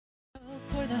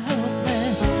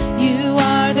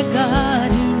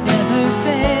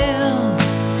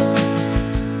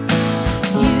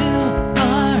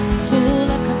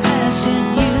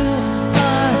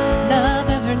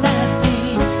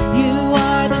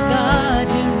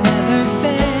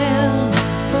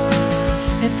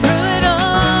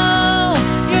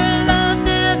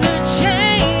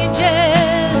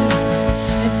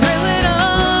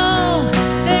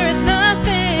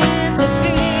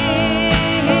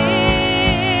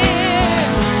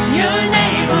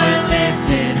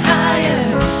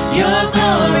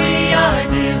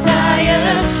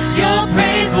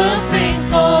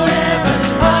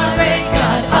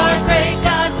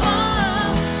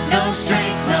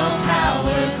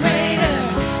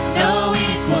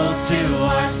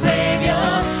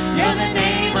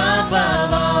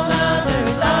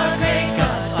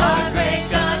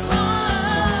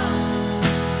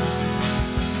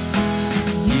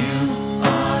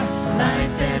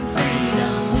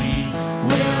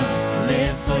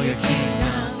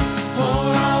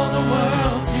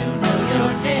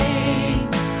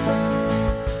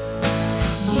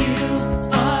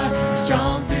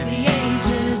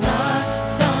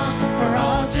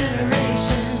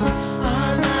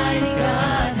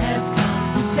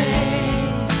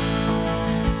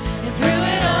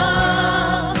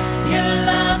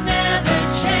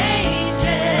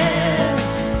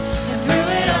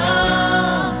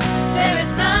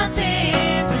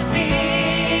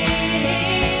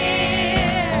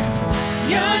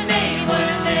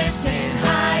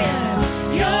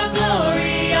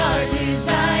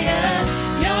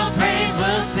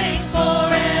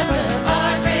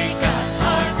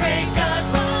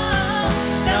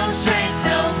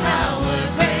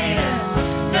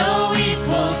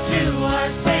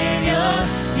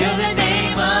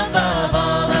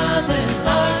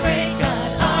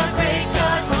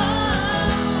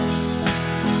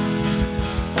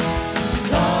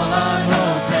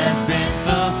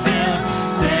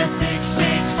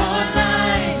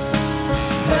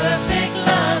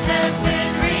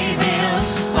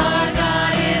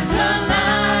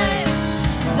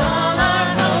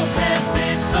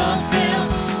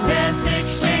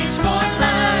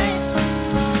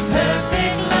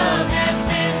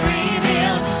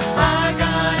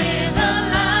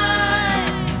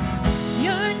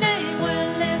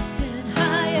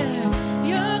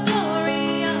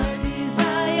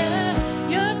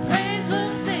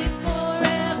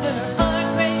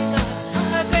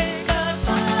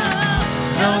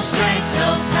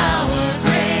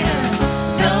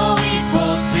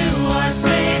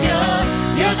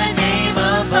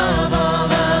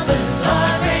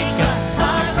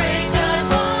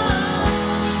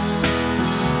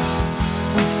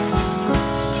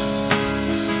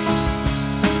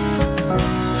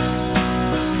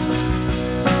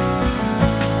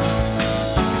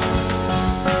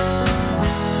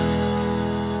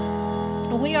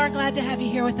glad to have you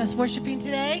here with us worshiping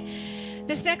today.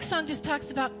 This next song just talks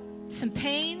about some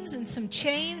pains and some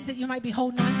chains that you might be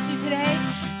holding on to today.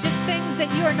 Just things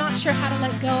that you are not sure how to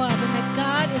let go of, and that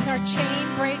God is our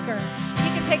chain breaker. He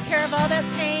can take care of all that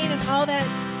pain and all that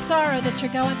sorrow that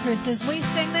you're going through. So as we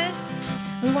sing this,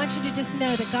 we want you to just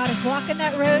know that God is walking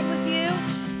that road with you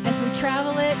as we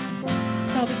travel it.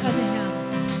 It's all because of Him.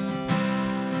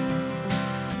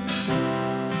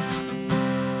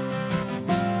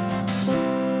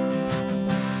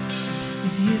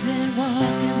 You've been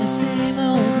walking the same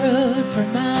old road for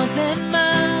miles and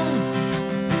miles.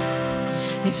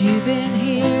 If you've been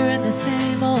hearing the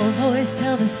same old voice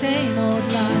tell the same old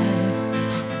lies.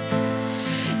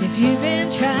 If you've been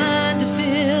trying to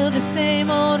fill the same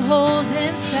old holes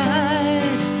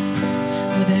inside,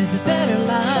 well, there's a better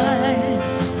life.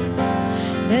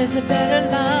 There's a better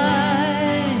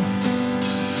life.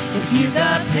 If you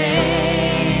got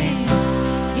pain,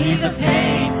 He's a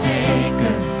pain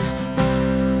taker.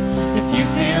 If you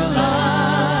feel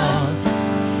lost,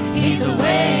 He's a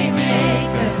way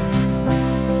maker.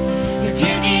 If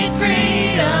you need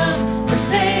freedom for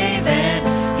saving,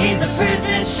 He's a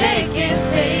prison shaking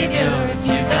Savior. If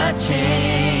you got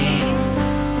chains,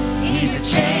 He's a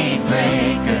chain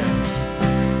breaker.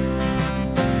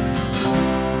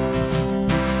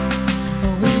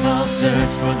 We've all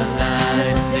searched for the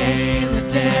light of day in the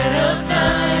dead of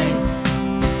night.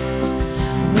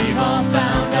 We've all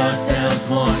found ourselves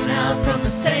worn out from the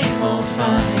same old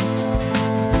fight.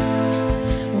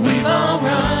 We've all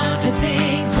run to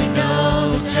things we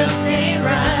know that just ain't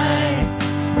right.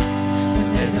 But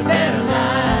there's a better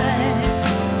life.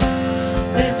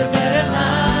 There's a better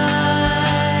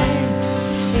life.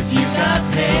 If you got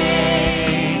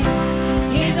pain,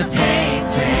 He's a pain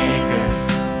taker.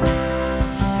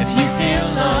 If you feel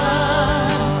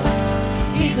lost,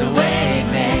 He's a way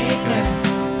maker.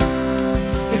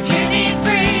 If you need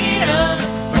freedom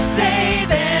for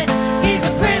saving, He's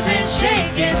a prison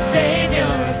shaking Savior.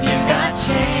 If you've got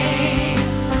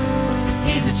chains,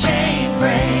 He's a chain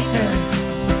breaker.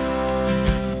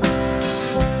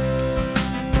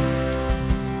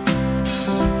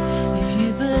 If you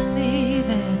believe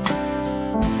it,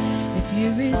 if you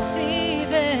receive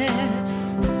it,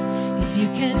 if you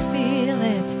can feel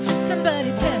it,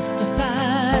 somebody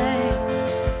testify.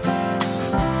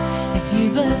 If you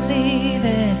believe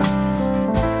it,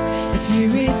 if you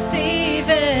receive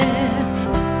it,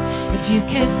 if you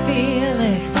can feel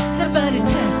it, somebody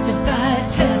testify,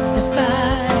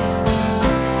 testify.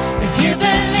 If you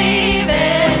believe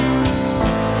it,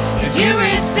 if you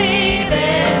receive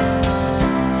it,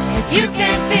 if you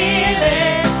can feel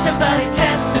it, somebody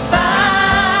testify.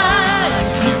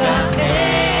 If you got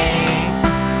pain,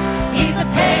 He's a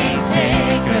pain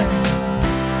taker.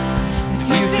 If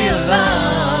you feel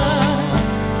lost,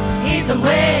 He's a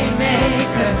way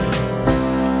maker.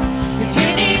 If you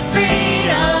need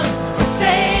freedom for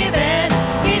saving,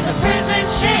 He's a prison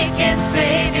shaking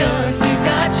Savior. If you've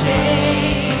got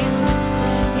chains,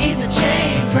 He's a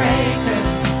chain breaker.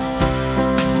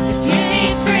 If you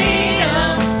need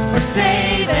freedom for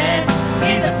saving,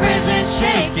 He's a prison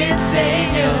shaking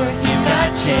Savior. If you've got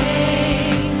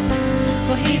chains,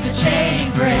 well, He's a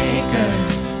chain breaker.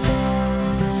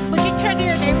 Would you turn to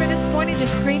your neighbor this morning,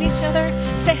 just greet each other,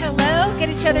 say hello, get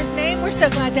each other's name. We're so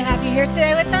glad to have you here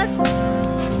today with us.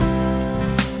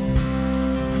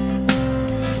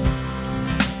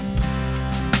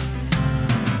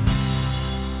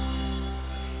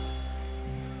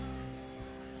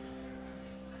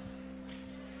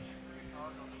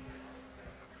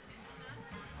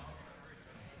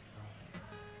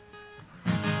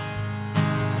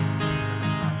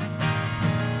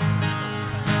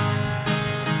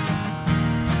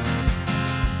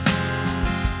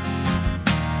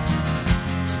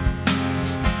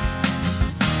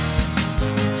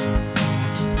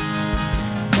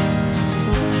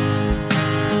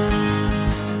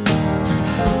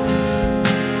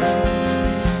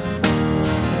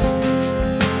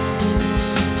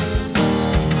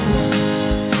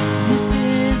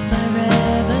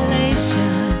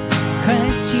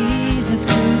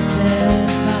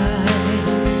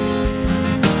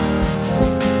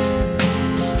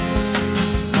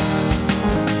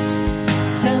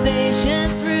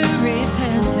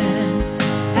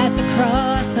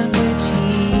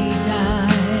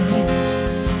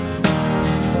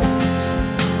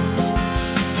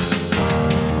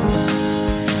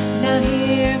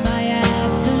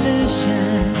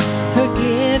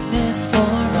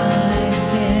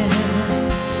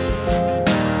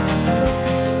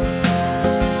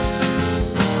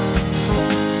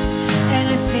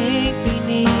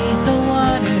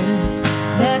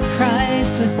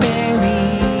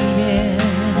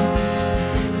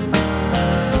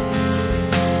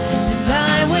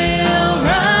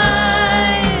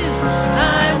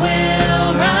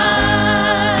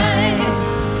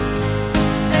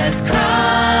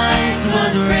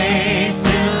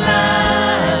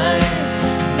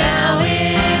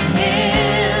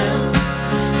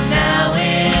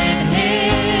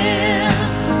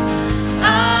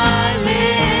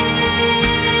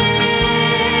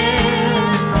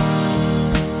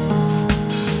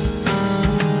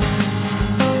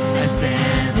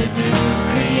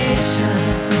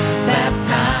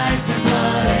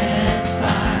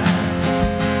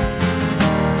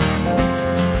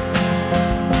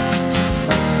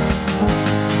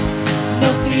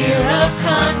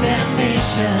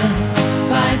 salvation.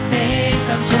 By faith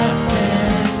I'm justified.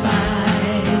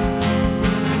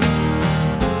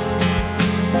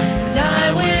 And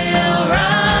I will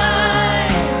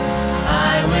rise,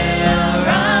 I will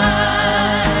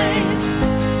rise,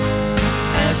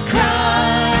 as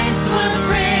Christ was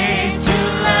raised to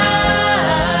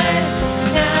life.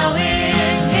 Now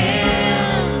in Him,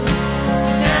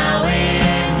 now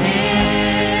in Him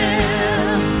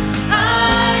I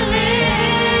live.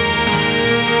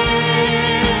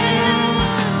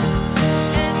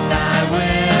 And I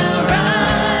will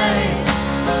rise,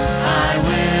 I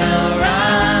will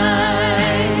rise,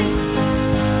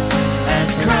 as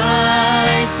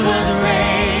Christ was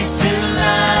raised to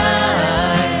life.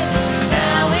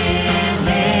 Now in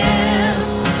Him,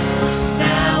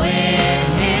 now in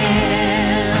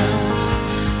Him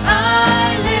I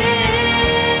live.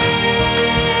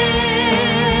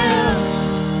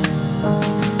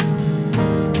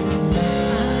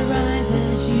 I rise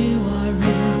as you are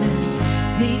risen,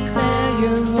 declare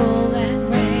your rule and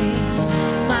reign.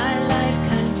 My life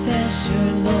confess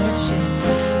your lordship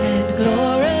and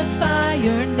glorify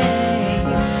your name.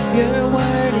 Your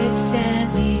word, it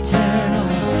stands eternal.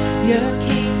 Your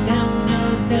kingdom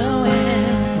knows no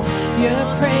end.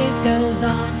 Your praise goes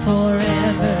on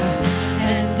forever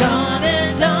and on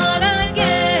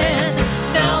again.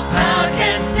 No power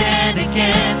can stand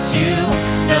against you.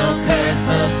 No curse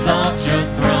assault your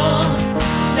throne.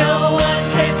 No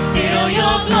one can steal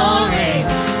your glory,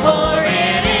 for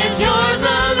it is yours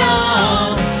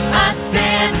alone. I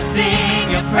stand to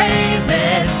sing your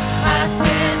praises. I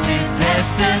stand to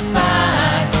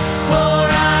testify, for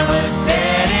I was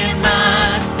dead in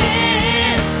my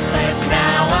sin, but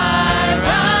now I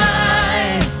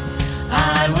rise.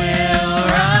 I will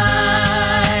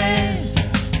rise,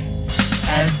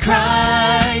 as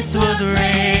Christ was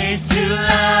raised to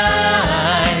life.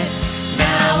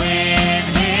 Now in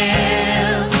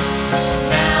Him,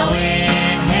 now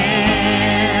in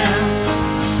Him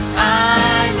I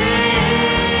live.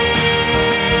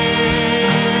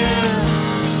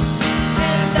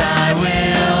 And I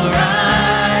will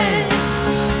rise,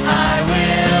 I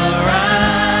will rise,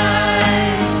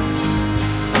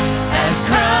 as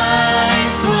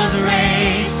Christ was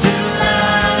raised to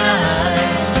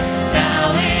life. Now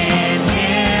in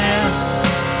Him,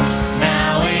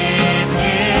 now in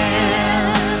Him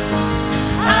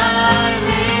I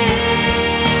live.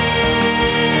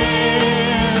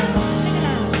 Sing it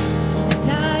out.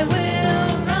 And I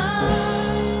will rise,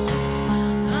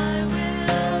 I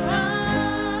will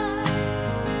rise,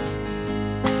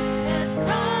 as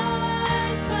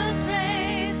Christ was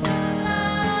raised to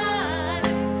life.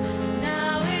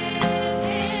 Now in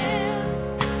Him,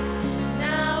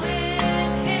 now in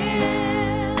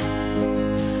Him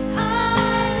I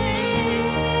live.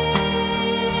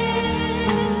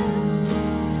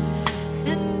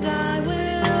 And I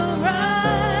will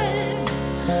rise,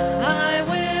 I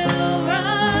will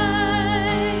rise,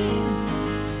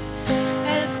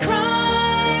 as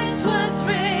Christ was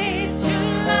raised to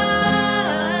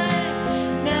life.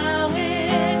 Now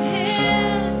in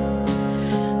Him,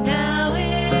 now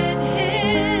in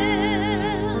Him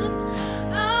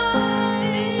I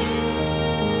live.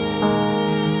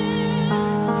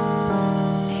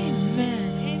 Amen,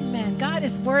 amen. God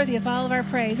is worthy of all of our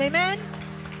praise. Amen,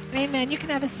 amen. You can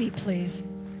have a seat, please.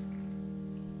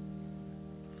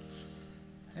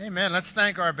 Amen. Let's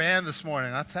thank our band this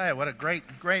morning. I'll tell you, what a great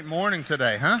morning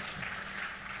today, huh?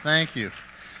 Thank you.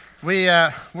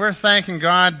 We're thanking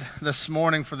God this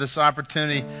morning for this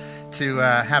opportunity to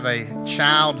have a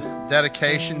child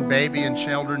dedication, baby and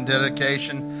children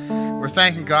dedication. We're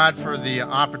thanking God for the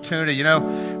opportunity. You know,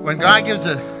 when God gives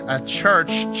a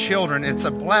church children, it's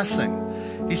a blessing.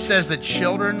 He says that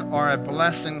children are a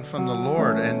blessing from the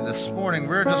Lord. And this morning,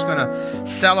 we're just going to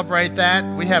celebrate that.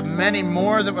 We have many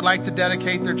more that would like to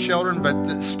dedicate their children, but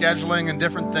scheduling and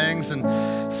different things. And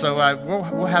so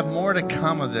we'll have more to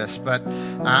come of this. But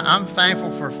I'm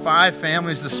thankful for 5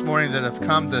 families this morning that have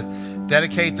come to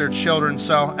dedicate their children.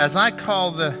 So as I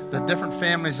call the different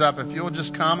families up, if you'll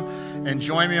just come and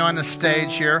join me on the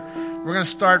stage here. We're going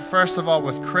to start first of all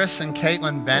with Chris and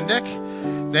Caitlin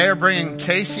Bendick. They are bringing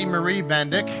Casey Marie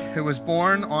Bendick, who was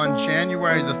born on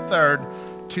January the 3rd,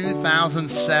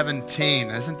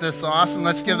 2017. Isn't this awesome?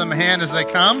 Let's give them a hand as they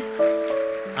come.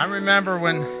 I remember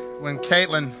when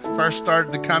Caitlin first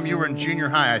started to come, you were in junior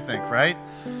high, I think, right?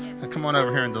 Now come on over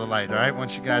here into the light, all right?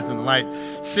 Once you guys in the light.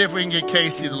 See if we can get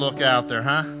Casey to look out there,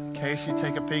 huh? Casey,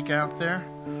 take a peek out there.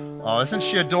 Oh, isn't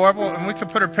she adorable? And we could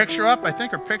put her picture up. I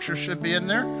think her picture should be in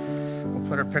there. We'll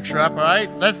put her picture up, all right?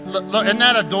 Let's look. Isn't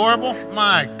that adorable?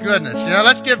 My goodness. You know,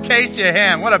 let's give Casey a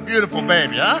hand. What a beautiful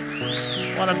baby, huh?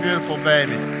 What a beautiful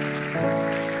baby.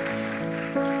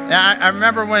 Yeah, I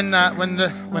remember when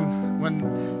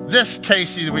this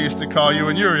Casey that we used to call you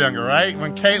when you were younger, right?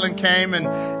 When Caitlin came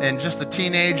and just a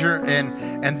teenager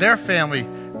and their family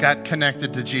got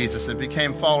connected to Jesus and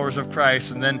became followers of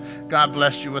Christ. And then God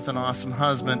blessed you with an awesome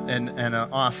husband and an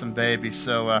awesome baby.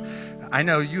 So I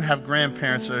know you have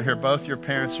grandparents that are here. Both your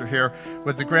parents are here.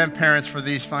 With the grandparents for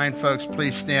these fine folks,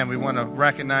 please stand. We want to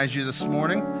recognize you this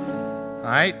morning. All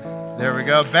right. There we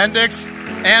go. Bendix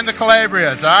and the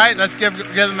Calabrias. All right. Let's give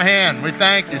them a hand. We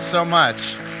thank you so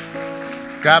much.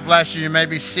 God bless you. You may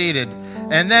be seated.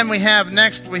 And then we have the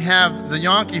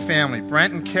Yonke family.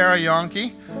 Brent and Kara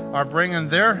Yonke are bringing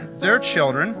their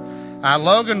children.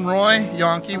 Logan Roy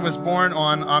Yonke was born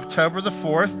on October the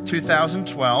 4th,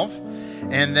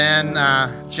 2012. And then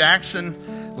Jackson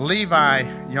Levi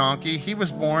Yonke, he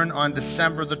was born on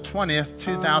December the 20th,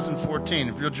 2014.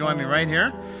 If you'll join me right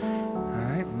here. All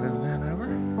right, move that over.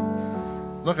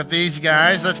 Look at these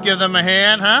guys. Let's give them a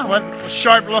hand, huh? What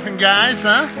sharp-looking guys,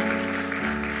 huh?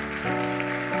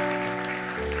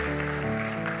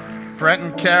 Brent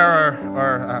and Kara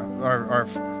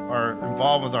are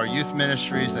involved with our youth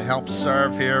ministries to help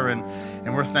serve here, and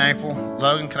we're thankful.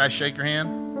 Logan, can I shake your hand?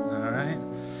 All right.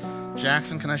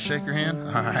 Jackson, can I shake your hand?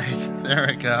 All right. There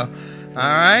we go. All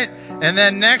right. And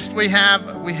then next we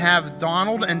have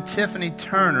Donald and Tiffany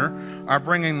Turner are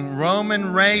bringing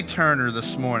Roman Ray Turner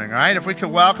this morning. All right. If we could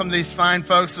welcome these fine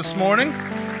folks this morning.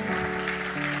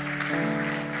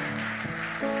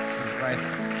 Right.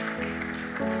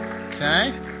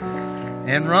 Okay.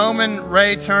 And Roman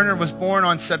Ray Turner was born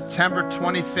on September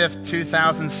 25th,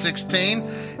 2016.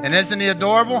 And isn't he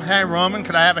adorable? Hey, Roman,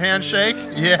 could I have a handshake?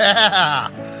 Yeah.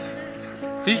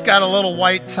 He's got a little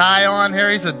white tie on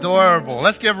here. He's adorable.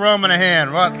 Let's give Roman a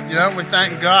hand. Well, we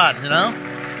thank God,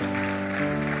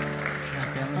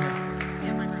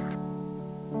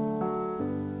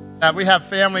 We have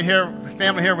family here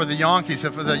with the Yonkes.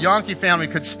 If the Yonke family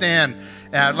could stand,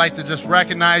 I'd like to just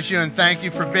recognize you and thank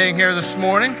you for being here this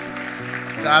morning.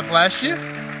 God bless you.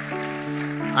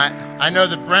 I know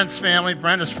that Brent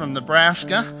is from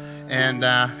Nebraska, and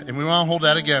we won't hold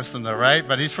that against him, though, right?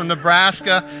 But he's from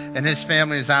Nebraska, and his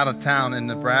family is out of town in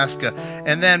Nebraska.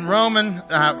 And then Roman,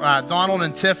 Donald,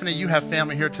 and Tiffany, you have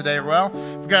family here today as well.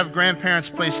 If we have grandparents,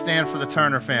 please stand for the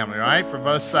Turner family, all right? For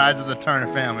both sides of the Turner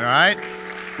family, all right?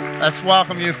 Let's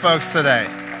welcome you folks today.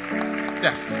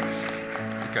 Yes.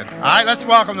 Good. All right, let's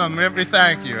welcome them. We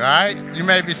thank you, all right? You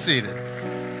may be seated.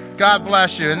 God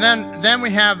bless you. And then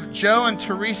we have Joe and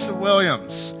Teresa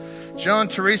Williams. Joe and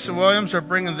Teresa Williams are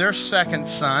bringing their second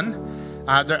son.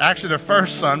 They're actually their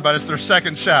first son, but it's their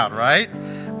second child, right?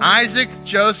 Isaac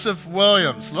Joseph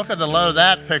Williams. Look at the low of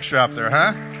that picture up there,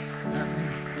 huh?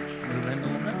 Move in a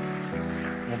little bit.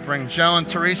 We'll bring Joe and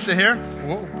Teresa here.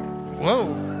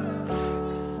 Whoa.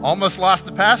 Almost lost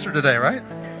the pastor today, right?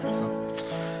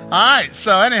 All right,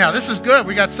 so anyhow, this is good.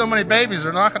 We got so many babies.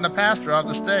 They're knocking the pastor off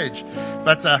the stage.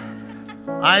 But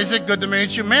Isaac, good to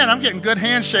meet you. Man, I'm getting good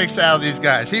handshakes out of these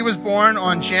guys. He was born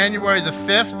on January the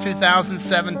 5th,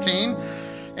 2017.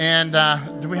 And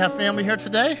do we have family here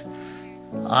today?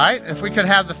 All right, if we could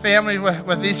have the family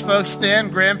with these folks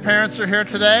stand. Grandparents are here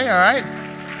today, all right?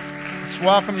 Let's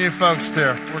welcome you folks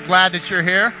here. We're glad that you're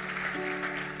here.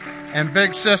 And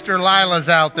big sister Lila's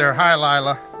out there. Hi,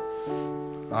 Lila.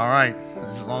 All right.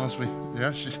 As long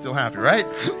as she's still happy, right?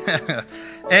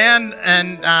 and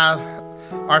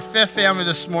our fifth family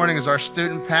this morning is our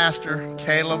student pastor,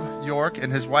 Caleb York,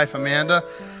 and his wife, Amanda,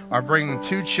 are bringing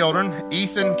two children,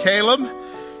 Ethan Caleb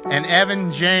and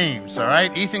Evan James, all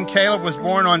right? Ethan Caleb was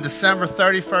born on December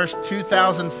 31st,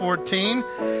 2014,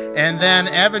 and then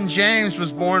Evan James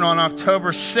was born on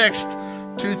October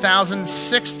 6th,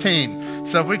 2016.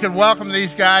 So if we could welcome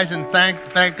these guys and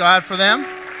thank God for them.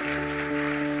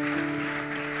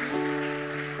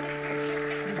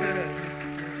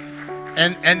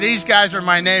 And these guys are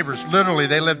my neighbors. Literally,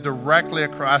 they live directly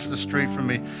across the street from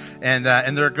me, and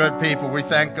they're good people. We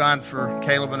thank God for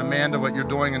Caleb and Amanda, what you're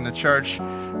doing in the church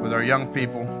with our young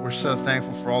people. We're so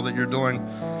thankful for all that you're doing.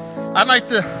 I'd like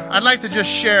to just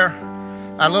share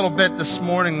a little bit this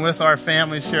morning with our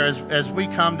families here as we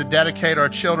come to dedicate our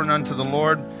children unto the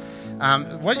Lord.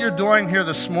 What you're doing here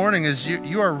this morning is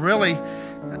you are really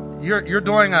you're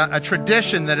doing a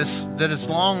tradition that is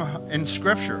long in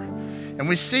Scripture. And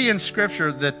we see in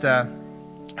Scripture that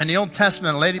in the Old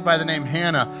Testament, a lady by the name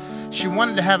Hannah, she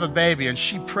wanted to have a baby, and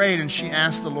she prayed and she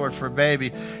asked the Lord for a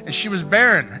baby. And she was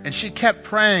barren, and she kept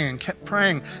praying and kept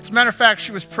praying. As a matter of fact,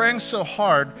 she was praying so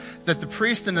hard that the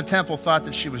priest in the temple thought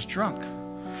that she was drunk.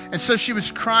 And so she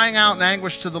was crying out in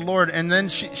anguish to the Lord. And then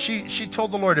she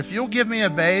told the Lord, if you'll give me a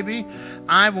baby,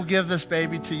 I will give this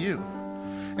baby to you.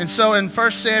 And so in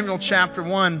 1 Samuel chapter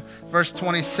 1, verse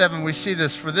 27, we see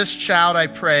this. For this child I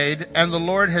prayed, and the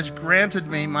Lord has granted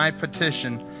me my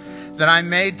petition that I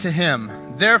made to him.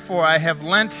 Therefore I have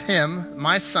lent him,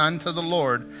 my son, to the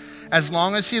Lord. As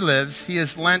long as he lives, he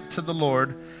is lent to the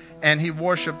Lord, and he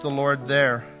worshiped the Lord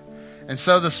there. And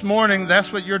so this morning,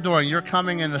 that's what you're doing. You're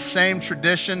coming in the same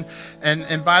tradition.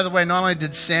 And by the way, not only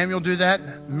did Samuel do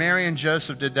that, Mary and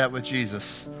Joseph did that with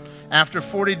Jesus. After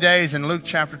 40 days, in Luke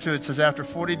chapter 2, it says, after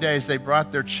 40 days, they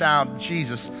brought their child,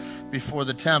 Jesus, before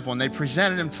the temple, and they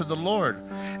presented him to the Lord.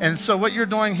 And so what you're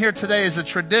doing here today is a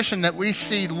tradition that we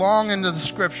see long into the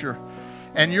Scripture.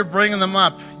 And you're bringing them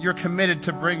up. You're committed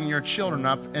to bringing your children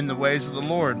up in the ways of the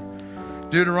Lord.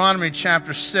 Deuteronomy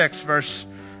chapter 6, verse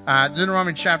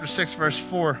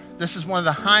 4. This is one of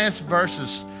the highest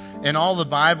verses in all the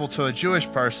Bible to a Jewish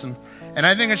person. And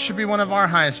I think it should be one of our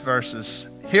highest verses.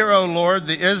 Hear, O Lord,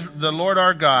 the Lord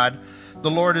our God,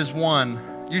 the Lord is one.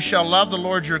 You shall love the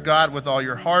Lord your God with all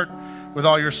your heart, with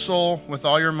all your soul, with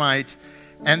all your might.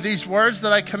 And these words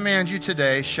that I command you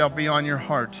today shall be on your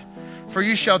heart. For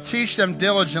you shall teach them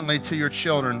diligently to your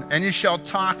children, and you shall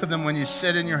talk of them when you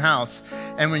sit in your house,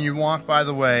 and when you walk by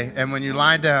the way, and when you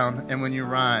lie down, and when you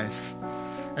rise.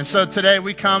 And so today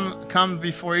we come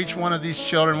before each one of these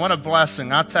children. What a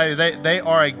blessing. I'll tell you, they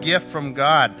are a gift from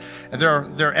God.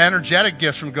 They're energetic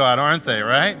gifts from God, aren't they,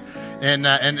 right? And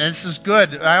this is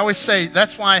good. I always say,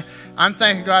 that's why I'm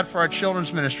thanking God for our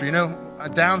children's ministry. You know,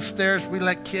 downstairs we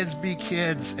let kids be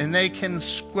kids, and they can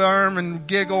squirm and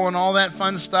giggle and all that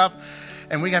fun stuff.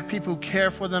 And we got people who care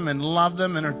for them and love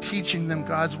them and are teaching them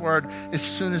God's word as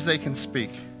soon as they can speak.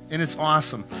 And it's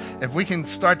awesome. If we can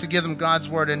start to give them God's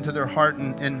word into their heart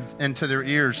and into their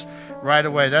ears right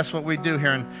away, that's what we do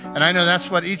here. And I know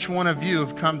that's what each one of you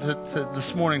have come to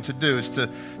this morning to do, is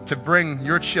to bring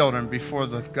your children before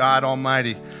the God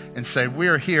Almighty and say,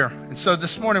 we're here. And so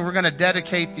this morning we're going to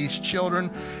dedicate these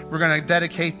children. We're going to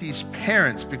dedicate these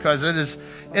parents, because it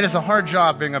is a hard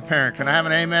job being a parent. Can I have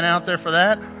an amen out there for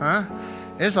that? Huh?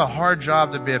 It's a hard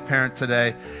job to be a parent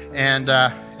today,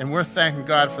 and we're thanking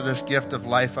God for this gift of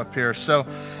life up here. So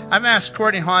I've asked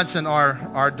Courtney Hodson,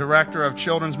 our director of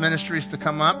children's ministries, to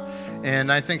come up,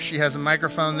 and I think she has a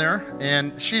microphone there,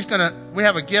 and we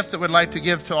have a gift that we'd like to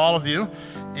give to all of you,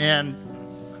 and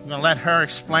I'm going to let her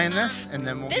explain this, and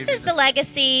then This is the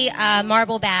Legacy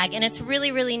marble bag, and it's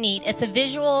really, really neat. It's a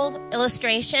visual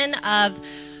illustration of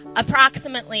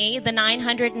approximately the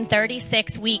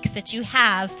 936 weeks that you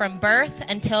have from birth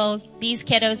until these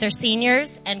kiddos are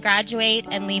seniors and graduate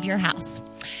and leave your house.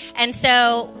 And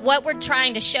so what we're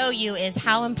trying to show you is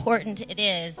how important it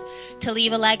is to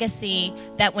leave a legacy,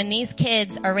 that when these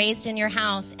kids are raised in your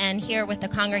house and here with the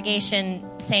congregation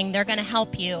saying they're going to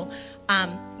help you,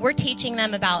 we're teaching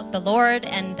them about the Lord,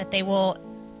 and that they will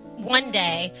one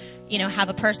day, have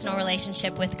a personal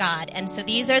relationship with God. And so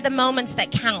these are the moments that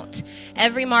count.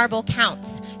 Every marble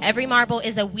counts. Every marble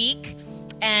is a week,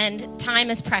 and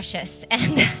time is precious.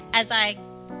 And as I,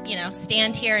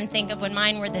 stand here and think of when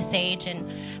mine were this age and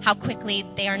how quickly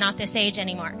they are not this age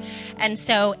anymore. And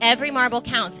so every marble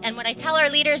counts. And what I tell our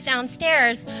leaders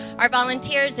downstairs, our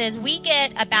volunteers, is we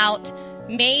get about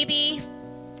maybe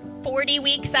 40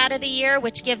 weeks out of the year,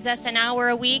 which gives us an hour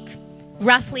a week,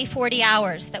 roughly 40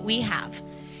 hours that we have.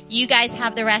 You guys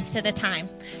have the rest of the time.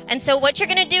 And so what you're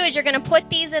going to do is you're going to put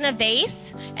these in a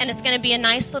vase, and it's going to be a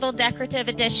nice little decorative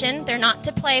addition. They're not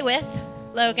to play with,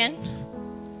 Logan.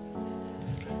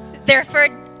 They're for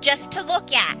just to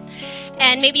look at.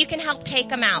 And maybe you can help take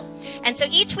them out. And so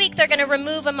each week they're going to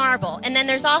remove a marble. And then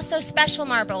there's also special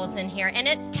marbles in here, and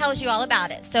it tells you all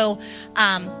about it. So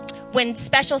when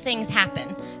special things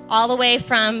happen, all the way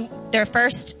from their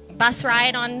first bus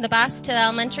ride on the bus to the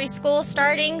elementary school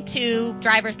starting, to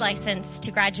driver's license, to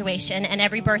graduation, and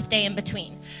every birthday in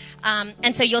between.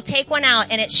 And so you'll take one out,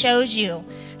 and it shows you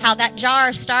how that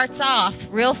jar starts off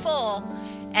real full,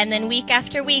 and then week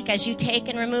after week, as you take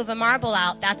and remove a marble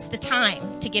out, that's the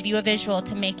time to give you a visual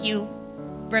to make you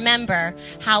remember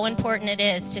how important it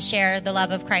is to share the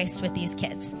love of Christ with these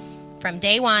kids from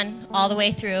day one all the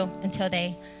way through until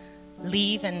they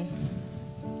leave and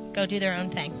go do their own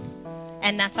thing.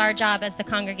 And that's our job as the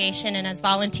congregation and as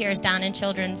volunteers down in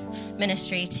children's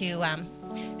ministry to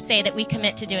say that we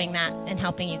commit to doing that and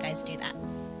helping you guys do that.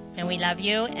 And we love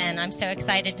you, and I'm so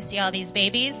excited to see all these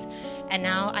babies. And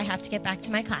now I have to get back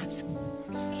to my class.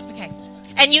 Okay.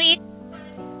 And you eat.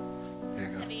 Here you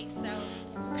go. Heavy, so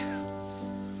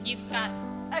you've got.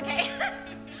 Okay.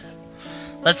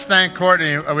 Let's thank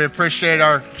Courtney. We appreciate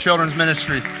our children's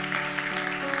ministry.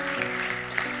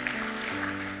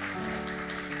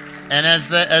 And as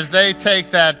they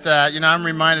take that, I'm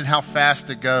reminded how fast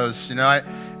it goes.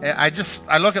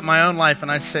 I look at my own life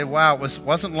and I say, wow, it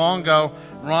wasn't long ago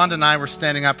Rhonda and I were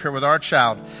standing up here with our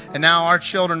child. And now our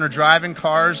children are driving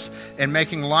cars and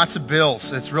making lots of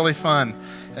bills. It's really fun.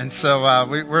 And so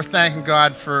we're thanking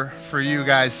God for you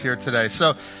guys here today.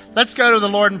 So let's go to the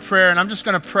Lord in prayer. And I'm just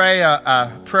going to pray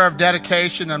a prayer of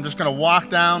dedication. I'm just going to walk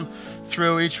down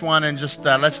through each one and just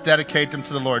let's dedicate them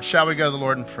to the Lord. Shall we go to the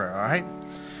Lord in prayer, all right?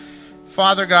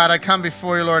 Father God, I come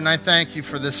before you, Lord, and I thank you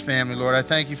for this family, Lord. I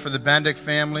thank you for the Bendick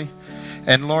family.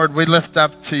 And Lord, we lift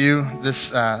up to you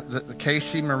the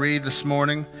Casey Marie this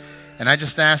morning. And I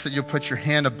just ask that you'll put your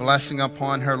hand of blessing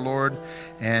upon her, Lord,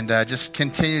 and just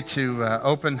continue to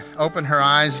open her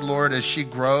eyes, Lord, as she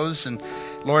grows. And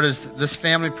Lord, as this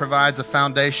family provides a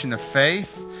foundation of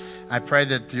faith, I pray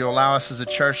that you'll allow us as a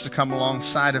church to come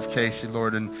alongside of Casey,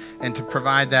 Lord, and to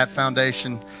provide that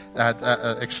foundation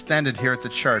extended here at the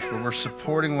church, where we're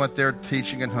supporting what they're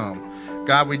teaching at home.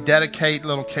 God, we dedicate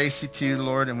little Casey to you,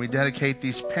 Lord, and we dedicate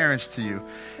these parents to you.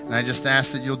 And I just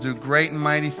ask that you'll do great and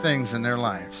mighty things in their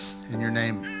lives. In your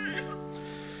name.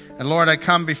 And Lord, I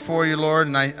come before you, Lord,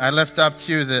 and I lift up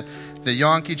to you the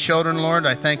Yonke children, Lord.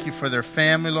 I thank you for their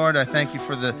family, Lord. I thank you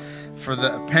for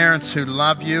the parents who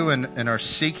love you and are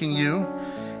seeking you.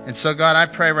 And so, God, I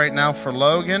pray right now for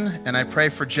Logan, and I pray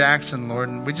for Jackson, Lord.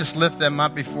 And we just lift them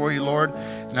up before you, Lord.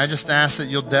 And I just ask that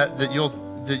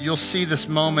you'll see this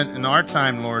moment in our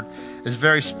time, Lord, as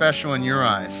very special in your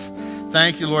eyes.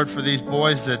 Thank you, Lord, for these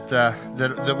boys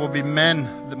that will be men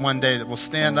one day, that will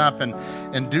stand up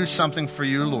and do something for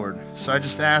you, Lord. So I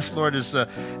just ask, Lord,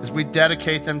 as we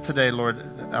dedicate them today, Lord,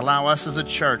 allow us as a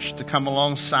church to come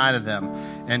alongside of them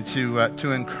and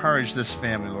to encourage this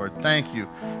family, Lord. Thank you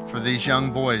for these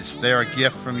young boys. They are a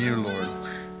gift from you, Lord.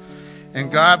 And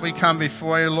God, we come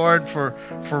before you, Lord, for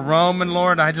Roman,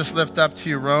 Lord. I just lift up to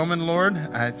you, Roman, Lord.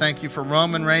 I thank you for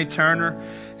Roman Ray Turner.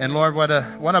 And Lord, what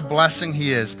a blessing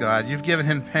he is, God. You've given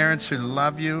him parents who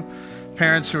love you,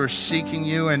 parents who are seeking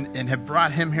you, and have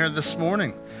brought him here this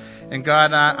morning. And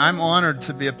God, I'm honored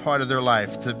to be a part of their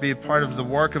life, to be a part of the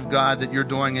work of God that you're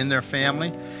doing in their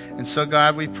family. And so,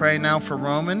 God, we pray now for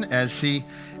Roman as he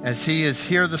is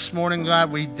here this morning,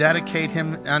 God. We dedicate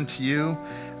him unto you.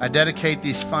 I dedicate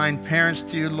these fine parents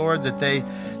to you, Lord, that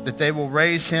they will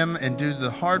raise him and do the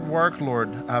hard work,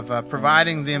 Lord, of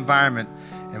providing the environment.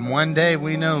 And one day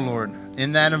we know, Lord,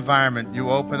 in that environment, you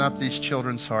open up these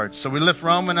children's hearts. So we lift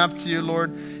Roman up to you,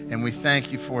 Lord, and we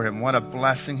thank you for him. What a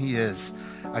blessing he is,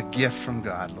 a gift from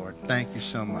God, Lord. Thank you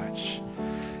so much.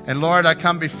 And Lord, I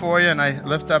come before you and I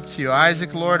lift up to you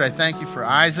Isaac, Lord. I thank you for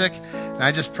Isaac. And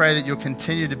I just pray that you'll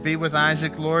continue to be with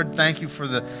Isaac, Lord. Thank you for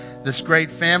this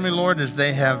great family, Lord, as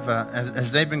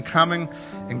they've been coming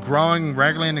and growing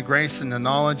regularly in the grace and the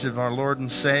knowledge of our Lord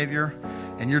and Savior.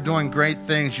 And you're doing great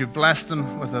things. You've blessed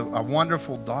them with a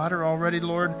wonderful daughter already,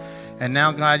 Lord. And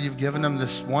now, God, you've given them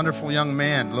this wonderful young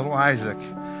man, little Isaac.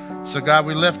 So, God,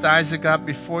 we lift Isaac up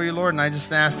before you, Lord. And I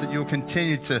just ask that you'll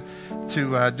continue to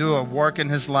do a work in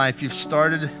his life.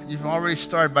 You've already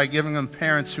started by giving him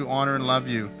parents who honor and love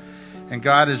you. And,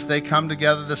 God, as they come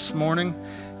together this morning,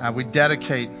 we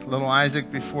dedicate little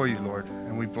Isaac before you, Lord.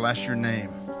 And we bless your name.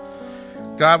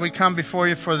 God, we come before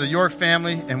you for the York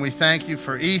family, and we thank you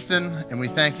for Ethan, and we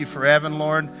thank you for Evan,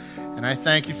 Lord. And I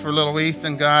thank you for little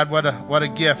Ethan, God. What a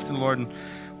gift, and Lord. And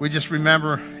we just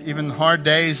remember even the hard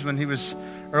days when he was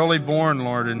early born,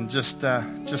 Lord, and just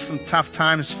some tough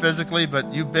times physically,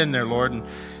 but you've been there, Lord, and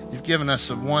you've given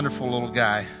us a wonderful little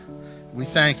guy. We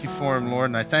thank you for him, Lord,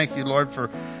 and I thank you, Lord,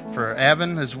 for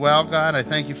Evan as well, God. I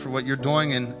thank you for what you're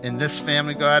doing in this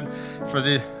family, God,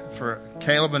 for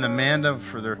Caleb and Amanda,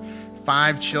 for their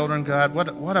 5 children, God.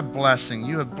 What a blessing.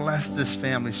 You have blessed this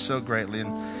family so greatly.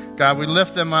 And God, we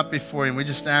lift them up before you, and we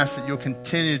just ask that you'll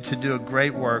continue to do a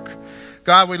great work.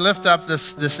 God, we lift up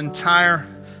this entire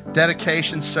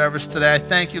dedication service today. I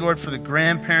thank you, Lord, for the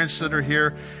grandparents that are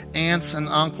here, aunts and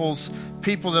uncles,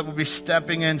 people that will be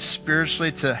stepping in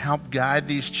spiritually to help guide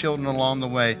these children along the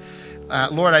way.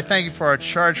 Lord, I thank you for our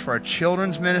church, for our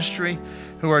children's ministry,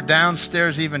 who are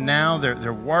downstairs even now.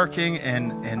 They're working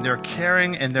and they're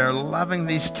caring and they're loving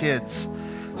these kids.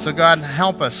 So God,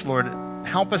 help us, Lord.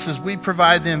 Help us as we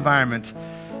provide the environment.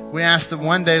 We ask that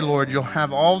one day, Lord, you'll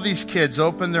have all these kids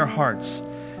open their hearts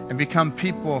and become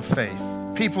people of faith,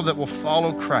 people that will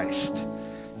follow Christ.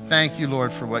 Thank you,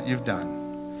 Lord, for what you've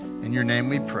done. In your name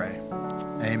we pray.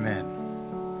 Amen.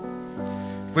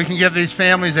 If we can give these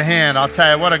families a hand, I'll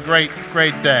tell you, what a great,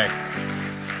 great day.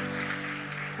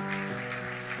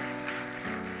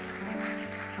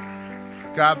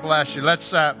 God bless you.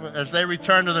 Let's, as they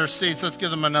return to their seats, let's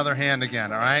give them another hand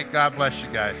again, all right? God bless you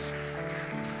guys.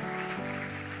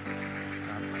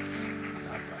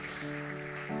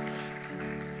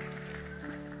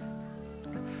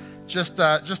 Just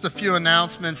a few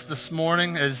announcements this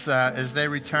morning as they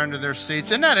return to their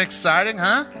seats. Isn't that exciting,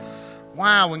 huh?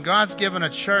 Wow, when God's given a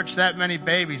church that many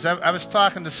babies. I was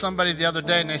talking to somebody the other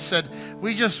day, and they said,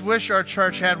 we just wish our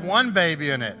church had one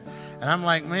baby in it. And I'm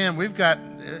like, man,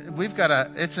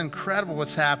 it's incredible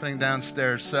what's happening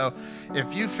downstairs. So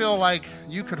if you feel like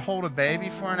you could hold a baby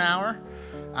for an hour,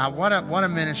 what a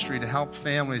ministry to help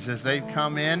families as they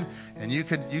come in, and you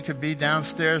could be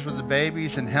downstairs with the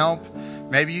babies and help.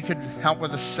 Maybe you could help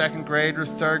with a second grade or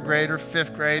third grade or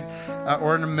fifth grade,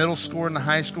 or in the middle school or in the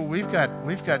high school. We've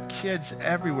got kids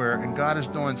everywhere, and God is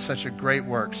doing such a great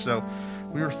work. So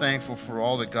we are thankful for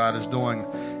all that God is doing.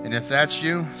 And if that's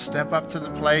you, step up to the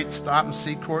plate, stop and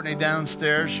see Courtney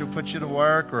downstairs. She'll put you to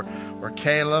work, or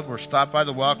Caleb, or stop by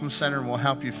the Welcome Center, and we'll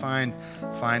help you find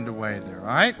a way there. All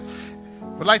right?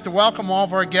 We'd like to welcome all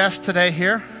of our guests today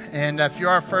here. And if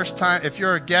you're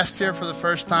a guest here for the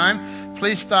first time,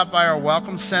 please stop by our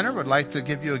Welcome Center. We'd like to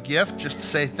give you a gift just to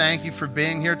say thank you for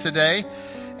being here today.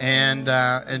 And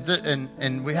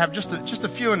we have just a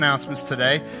few announcements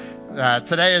today.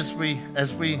 Today, as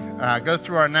we go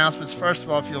through our announcements, first of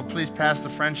all, if you'll please pass the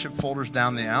friendship folders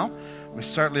down the aisle. We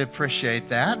certainly appreciate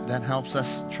that. That helps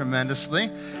us tremendously.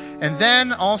 And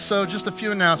then also just a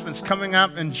few announcements. Coming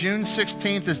up in June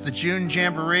 16th is the June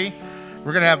Jamboree.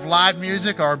 We're going to have live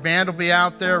music. Our band will be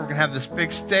out there. We're going to have this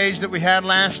big stage that we had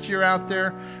last year out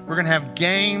there. We're going to have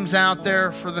games out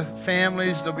there for the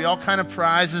families. There'll be all kind of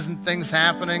prizes and things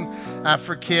happening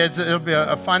for kids. It'll be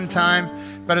a fun time,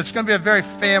 but it's going to be a very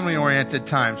family-oriented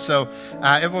time. So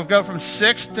it will go from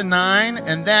 6 to 9,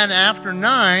 and then after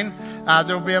 9,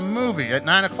 there will be a movie. At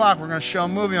 9 o'clock, we're going to show a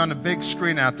movie on the big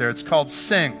screen out there. It's called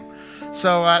Sing.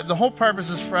 So the whole purpose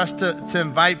is for us to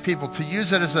invite people, to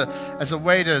use it as a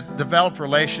way to develop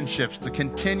relationships, to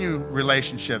continue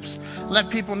relationships. Let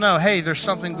people know, hey, there's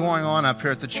something going on up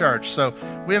here at the church. So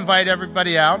we invite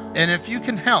everybody out. And if you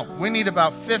can help, we need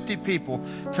about 50 people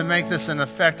to make this an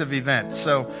effective event.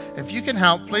 So if you can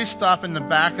help, please stop in the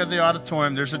back of the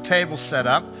auditorium. There's a table set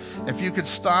up. If you could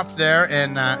stop there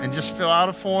and just fill out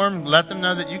a form, let them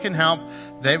know that you can help.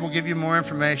 They will give you more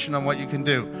information on what you can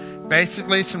do.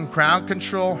 Basically, some crowd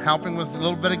control, helping with a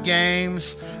little bit of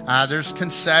games. There's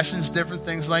concessions, different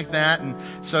things like that. And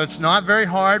so it's not very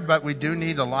hard, but we do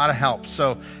need a lot of help.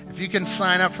 So if you can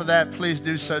sign up for that, please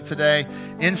do so today.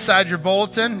 Inside your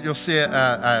bulletin, you'll see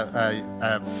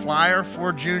a flyer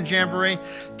for June Jamboree.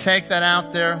 Take that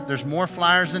out there. There's more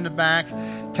flyers in the back.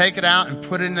 Take it out and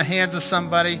put it in the hands of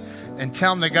somebody and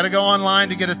tell them they got to go online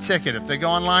to get a ticket. If they go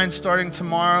online starting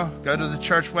tomorrow, go to the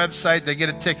church website, they get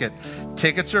a ticket.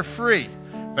 Tickets are free,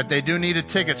 but they do need a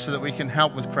ticket so that we can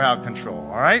help with crowd control,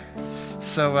 all right?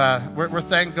 So we're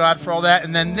thanking God for all that.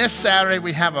 And then this Saturday,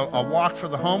 we have a walk for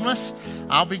the homeless.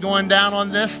 I'll be going down on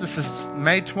this. This is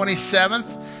May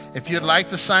 27th. If you'd like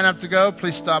to sign up to go,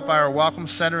 please stop by our Welcome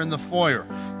Center in the foyer.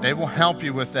 They will help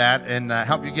you with that and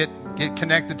help you get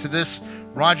connected to this.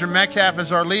 Roger Metcalf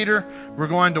is our leader. We're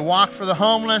going to walk for the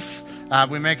homeless.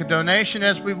 We make a donation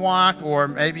as we walk, or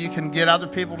maybe you can get other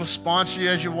people to sponsor you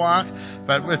as you walk.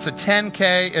 But it's a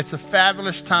 10K. It's a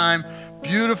fabulous time.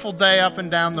 Beautiful day up and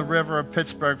down the river of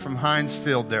Pittsburgh from Heinz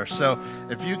Field there. So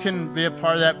if you can be a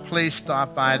part of that, please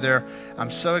stop by there.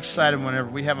 I'm so excited whenever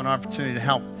we have an opportunity to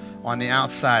help on the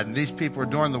outside. And these people are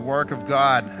doing the work of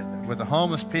God with the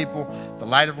homeless people, the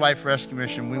Light of Life Rescue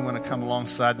Mission. We want to come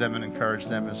alongside them and encourage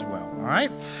them as well. All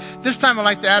right? This time I'd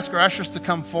like to ask our ushers to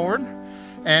come forward.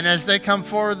 And as they come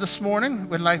forward this morning,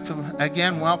 we'd like to,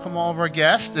 again, welcome all of our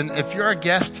guests. And if you're a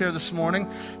guest here this morning,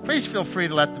 please feel free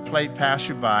to let the plate pass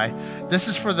you by. This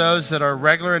is for those that are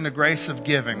regular in the grace of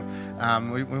giving.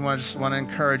 We just want to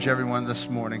encourage everyone this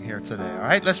morning here today. All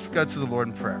right? Let's go to the Lord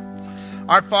in prayer.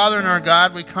 Our Father and our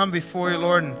God, we come before you,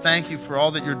 Lord, and thank you for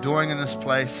all that you're doing in this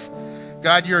place.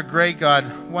 God, you're a great God.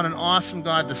 What an awesome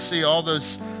God to see all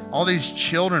these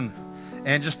children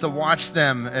and just to watch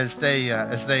them as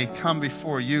they come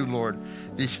before you, Lord.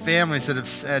 These families that have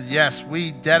said, yes,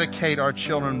 we dedicate our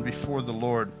children before the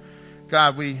Lord.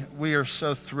 God, we are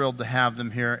so thrilled to have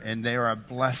them here, and they are a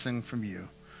blessing from you.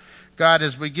 God,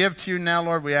 as we give to you now,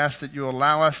 Lord, we ask that you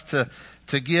allow us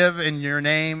to give in your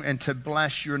name and to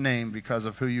bless your name because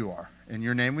of who you are. In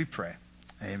your name we pray.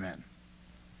 Amen.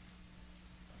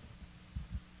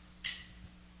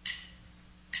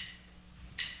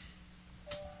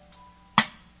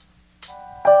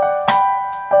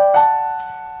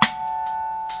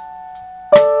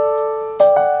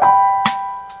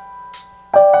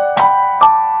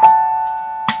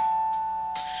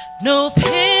 No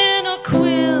pen or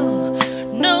quill,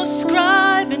 no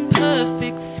scribe in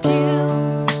perfect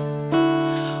skill,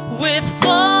 with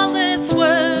flawless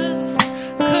words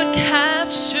could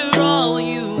capture all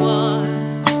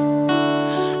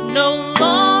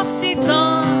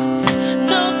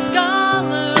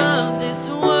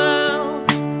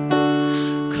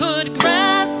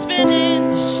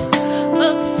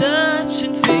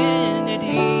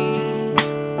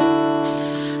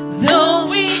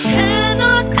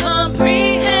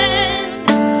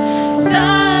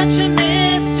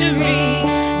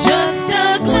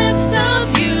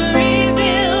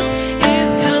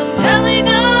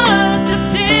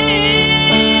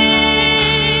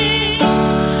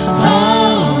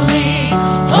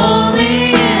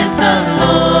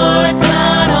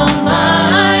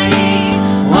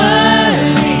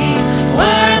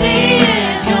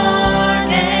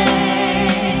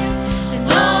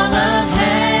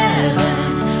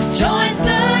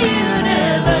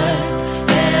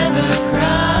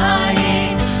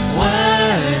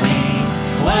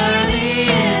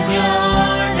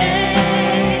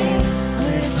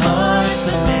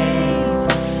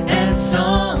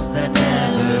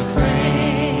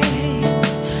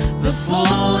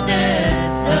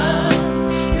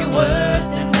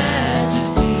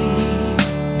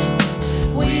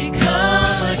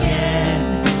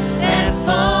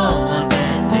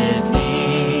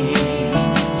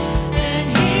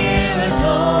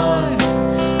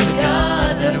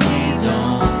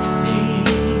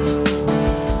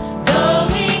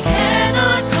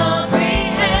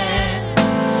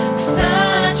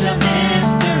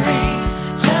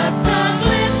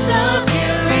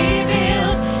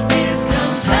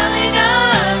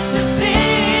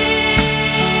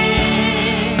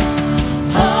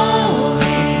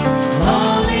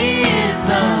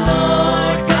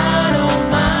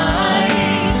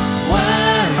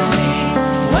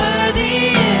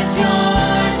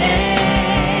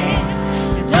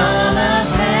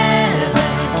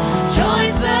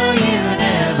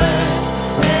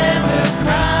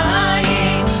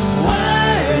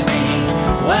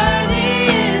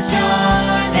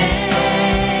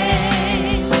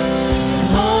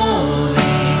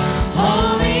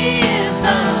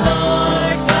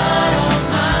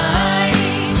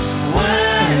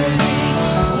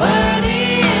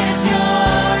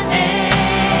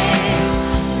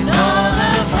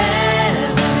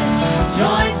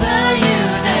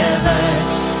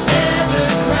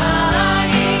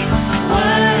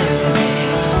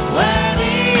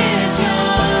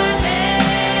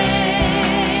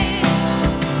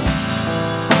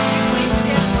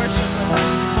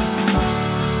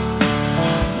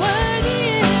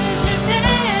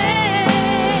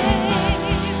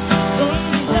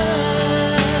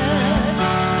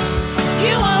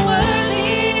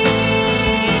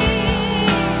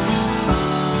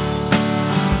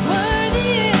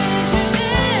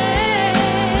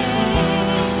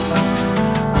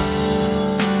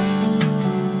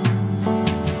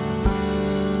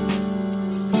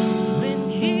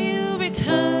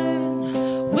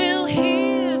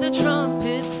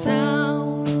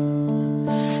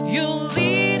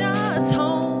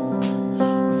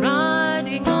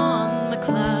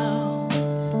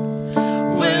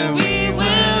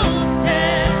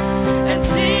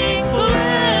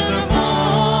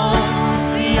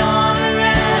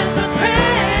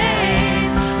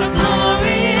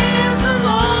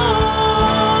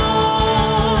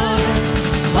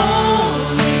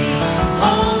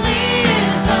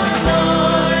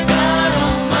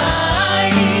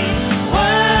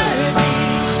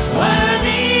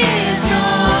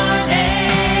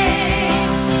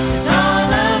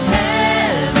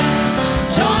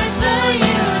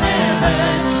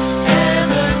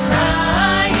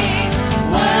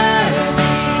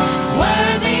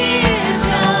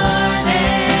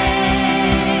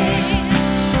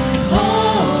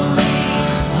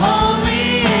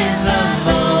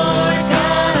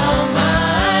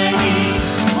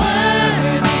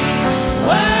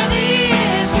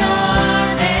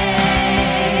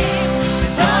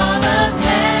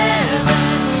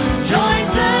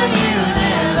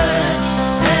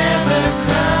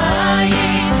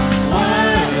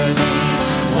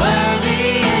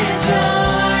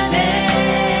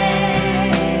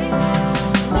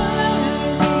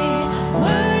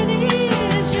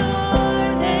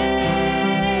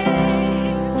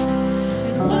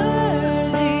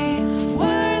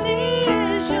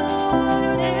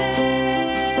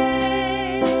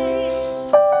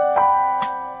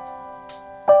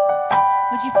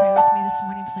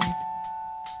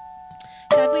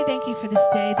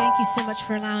much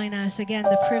for allowing us, again,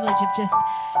 the privilege of just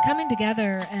coming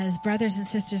together as brothers and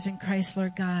sisters in Christ,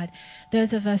 Lord God.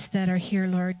 Those of us that are here,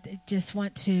 Lord, just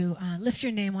want to lift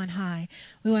your name on high.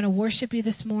 We want to worship you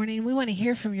this morning. We want to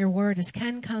hear from your word as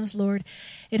Ken comes, Lord.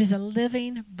 It is a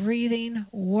living, breathing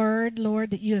word,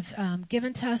 Lord, that you have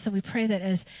given to us. And we pray that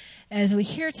as we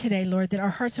hear today, Lord, that our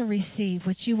hearts will receive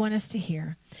what you want us to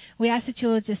hear. We ask that you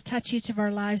will just touch each of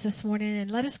our lives this morning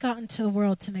and let us go out into the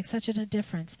world to make such a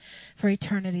difference for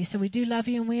eternity. So we do love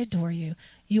you and we adore you.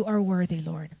 You are worthy,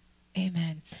 Lord.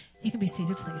 Amen. You can be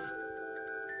seated, please.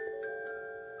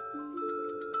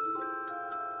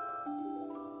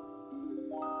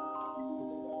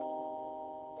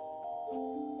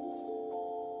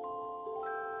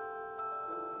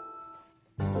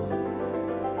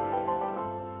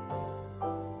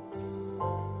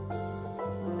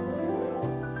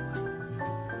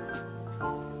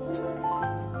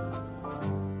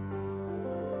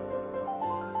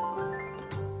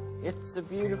 It's a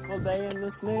beautiful day in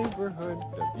this neighborhood,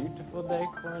 a beautiful day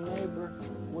for a neighbor.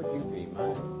 Would you be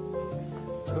mine?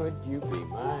 Could you be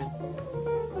mine?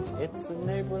 It's a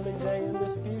neighborly day in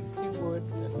this beauty wood,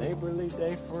 a neighborly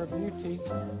day for a beauty.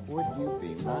 Would you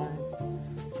be mine?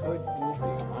 Could you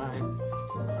be mine?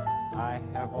 I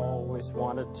have always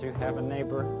wanted to have a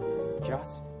neighbor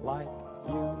just like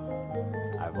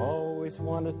you. I've always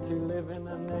wanted to live in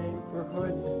a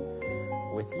neighborhood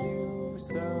with you,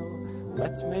 so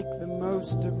let's make the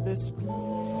most of this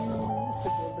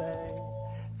beautiful day.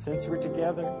 Since we're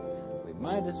together, we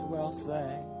might as well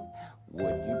say,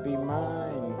 would you be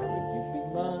mine? Could you be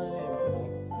mine?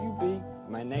 Won't you be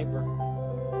my neighbor?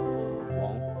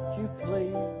 Won't you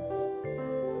please?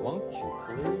 Won't you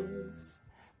please?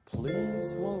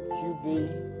 Please won't you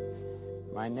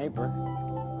be my neighbor?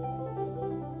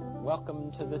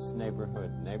 Welcome to this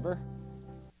neighborhood, neighbor.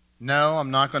 No, I'm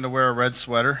not going to wear a red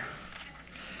sweater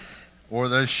or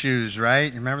those shoes,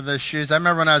 right? You remember those shoes? I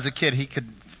remember when I was a kid, he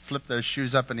could flip those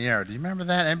shoes up in the air. Do you remember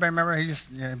that? Anybody remember? He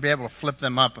just be able to flip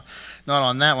them up. Not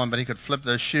on that one, but he could flip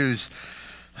those shoes.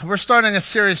 We're starting a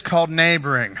series called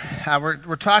Neighboring.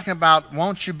 We're talking about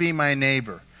Won't You Be My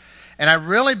Neighbor? And I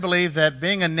really believe that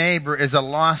being a neighbor is a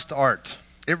lost art.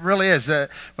 It really is.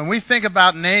 When we think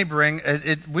about neighboring,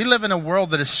 we live in a world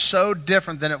that is so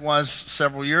different than it was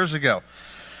several years ago.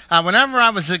 Whenever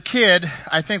I was a kid,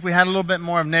 I think we had a little bit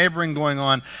more of neighboring going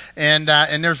on. And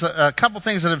there's a couple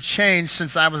things that have changed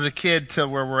since I was a kid to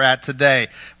where we're at today.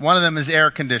 One of them is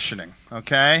air conditioning,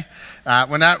 okay?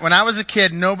 When I was a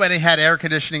kid, nobody had air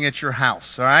conditioning at your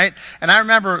house, all right? And I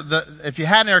remember if you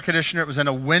had an air conditioner, it was in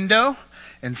a window.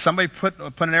 And somebody put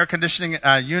an air conditioning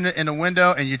unit in a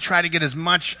window, and you try to get as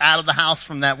much out of the house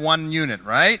from that one unit,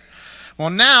 right? Well,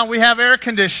 now we have air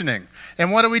conditioning.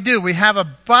 And what do? We have a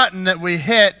button that we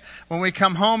hit when we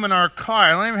come home in our car.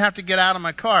 I don't even have to get out of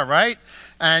my car, right?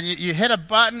 And you hit a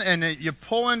button, and you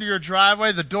pull into your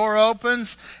driveway, the door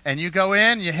opens, and you go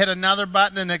in, you hit another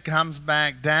button, and it comes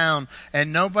back down.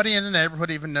 And nobody in the neighborhood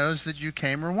even knows that you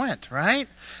came or went, right?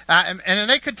 And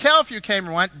they could tell if you came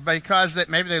or went because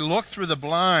maybe they looked through the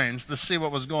blinds to see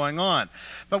what was going on.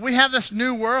 But we have this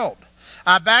new world.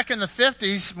 Back in the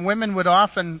 50s, women would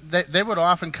often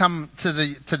come to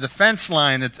the fence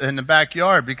line in the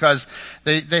backyard because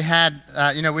they had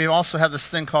we also have this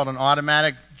thing called an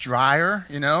automatic dryer.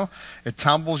 It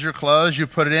tumbles your clothes, you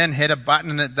put it in, hit a button,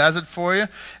 and it does it for you.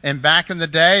 And back in the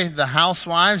day, the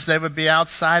housewives, they would be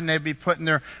outside and they'd be putting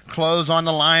their clothes on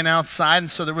the line outside,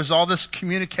 and so there was all this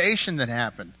communication that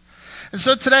happened. And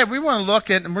so today we want to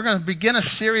look at, and we're going to begin a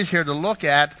series here to look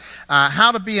at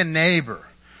how to be a neighbor.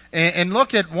 And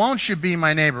look at, won't you be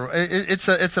my neighbor? It's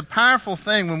a powerful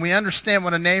thing when we understand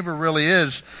what a neighbor really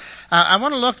is. I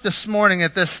want to look this morning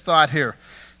at this thought here.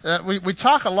 We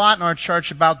talk a lot in our church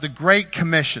about the Great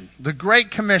Commission. The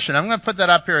Great Commission. I'm going to put that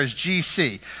up here as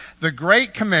GC. The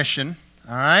Great Commission,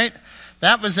 all right?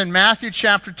 That was in Matthew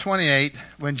chapter 28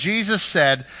 when Jesus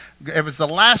said, it was the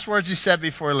last words he said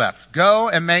before he left, go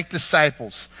and make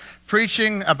disciples,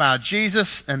 preaching about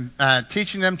Jesus and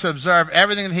teaching them to observe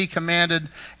everything that he commanded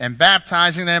and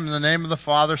baptizing them in the name of the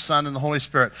Father, Son, and the Holy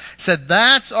Spirit. He said,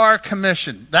 that's our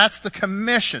commission. That's the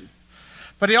commission.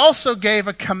 But he also gave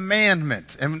a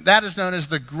commandment, and that is known as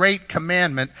the Great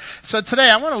Commandment. So today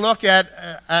I want to look at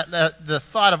the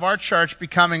thought of our church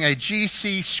becoming a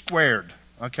GC squared,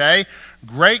 okay?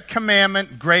 Great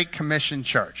Commandment, Great Commission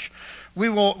church. We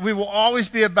will always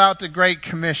be about the Great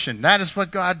Commission. That is what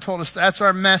God told us. That's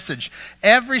our message.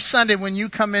 Every Sunday when you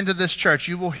come into this church,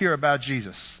 you will hear about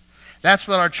Jesus. That's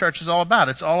what our church is all about.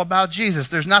 It's all about Jesus.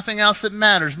 There's nothing else that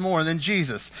matters more than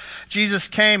Jesus. Jesus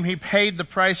came. He paid the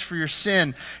price for your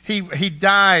sin. He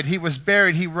died. He was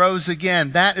buried. He rose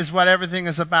again. That is what everything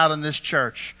is about in this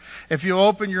church. If you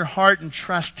open your heart and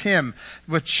trust him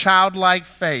with childlike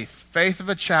faith of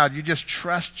a child, you just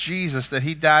trust Jesus that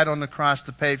he died on the cross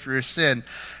to pay for your sin,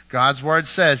 God's word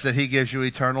says that he gives you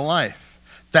eternal life.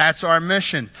 That's our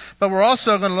mission. But we're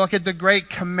also going to look at the great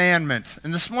commandment.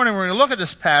 And this morning we're going to look at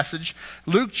this passage,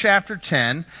 Luke chapter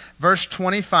 10, verse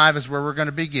 25 is where we're going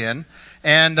to begin.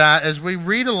 And as we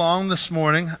read along this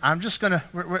morning, I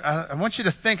want you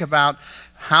to think about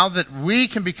how that we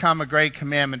can become a great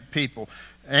commandment people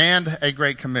and a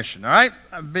great commission. All right?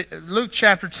 Luke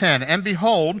chapter 10. And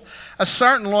behold, a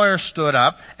certain lawyer stood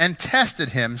up and tested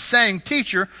him, saying,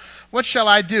 Teacher, what shall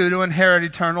I do to inherit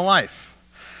eternal life?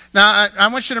 Now, I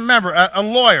want you to remember, a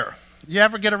lawyer. You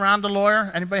ever get around a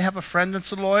lawyer? Anybody have a friend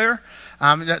that's a lawyer?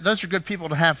 Those are good people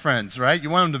to have friends, right? You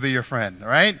want them to be your friend,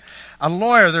 right? A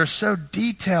lawyer, they're so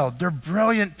detailed. They're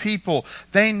brilliant people.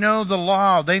 They know the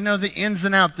law. They know the ins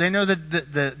and outs. They know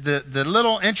the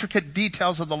little intricate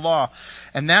details of the law.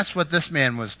 And that's what this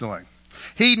man was doing.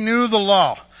 He knew the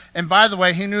law. And by the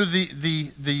way, he knew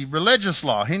the religious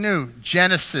law. He knew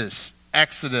Genesis,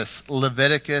 Exodus,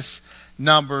 Leviticus,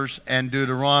 Numbers, and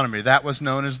Deuteronomy. That was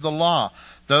known as the law.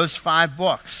 Those 5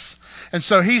 books. And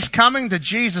so he's coming to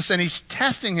Jesus and he's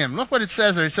testing him. Look what it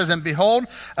says there. It says, and behold,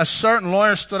 a certain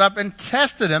lawyer stood up and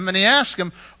tested him, and he asked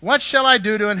him, what shall I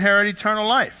do to inherit eternal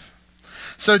life?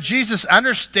 So Jesus,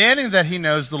 understanding that he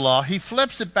knows the law, he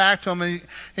flips it back to him and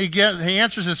he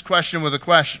answers his question with a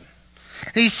question.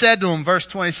 He said to him, verse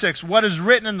 26, what is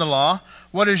written in the law?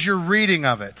 What is your reading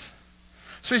of it?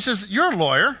 So he says, you're a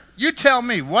lawyer. You tell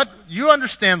me, what you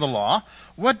understand the law.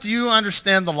 What do you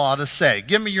understand the law to say?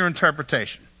 Give me your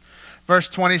interpretation. Verse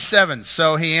 27,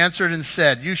 so he answered and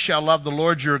said, you shall love the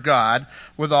Lord your God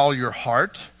with all your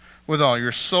heart, with all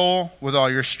your soul, with all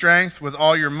your strength, with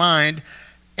all your mind,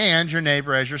 and your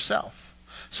neighbor as yourself.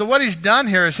 So what he's done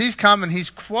here is he's come and he's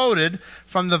quoted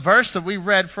from the verse that we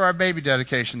read for our baby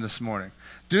dedication this morning.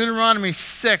 Deuteronomy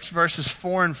 6, verses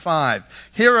 4 and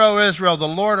 5. Hear, O Israel, the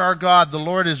Lord our God, the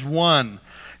Lord is one.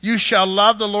 You shall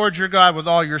love the Lord your God with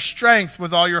all your strength,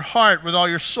 with all your heart, with all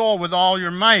your soul, with all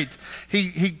your might.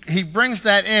 He brings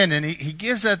that in and he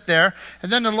gives that there.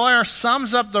 And then the lawyer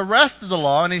sums up the rest of the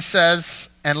law and he says,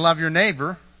 and love your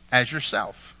neighbor as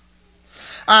yourself.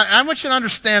 I want you to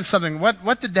understand something.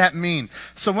 What did that mean?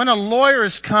 So when a lawyer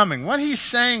is coming, what he's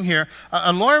saying here,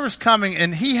 a lawyer was coming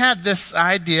and he had this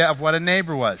idea of what a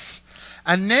neighbor was.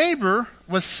 A neighbor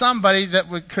was somebody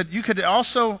that you could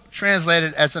also translate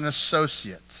it as an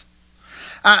associate.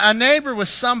 A neighbor was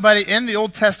somebody in the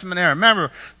Old Testament era.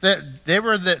 Remember,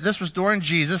 this was during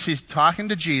Jesus. He's talking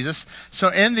to Jesus. So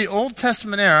in the Old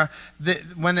Testament era,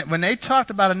 when they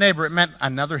talked about a neighbor, it meant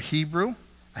another Hebrew,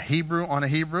 a Hebrew on a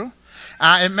Hebrew.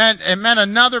 It meant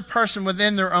another person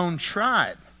within their own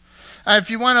tribe.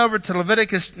 If you went over to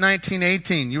Leviticus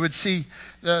 19:18, you would see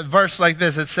a verse like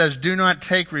this. It says, do not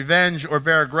take revenge or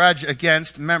bear a grudge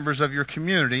against members of your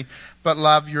community, but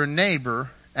love your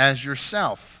neighbor as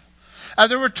yourself.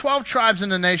 There were 12 tribes in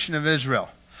the nation of Israel.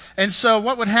 And so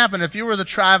what would happen if you were the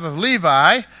tribe of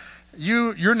Levi,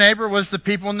 your neighbor was the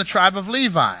people in the tribe of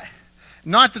Levi.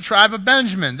 Not the tribe of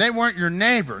Benjamin. They weren't your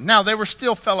neighbor. Now, they were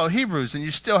still fellow Hebrews, and you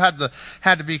still had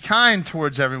to be kind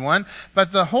towards everyone.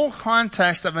 But the whole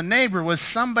context of a neighbor was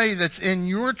somebody that's in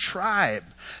your tribe,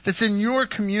 that's in your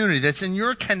community, that's in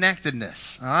your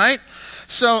connectedness. All right?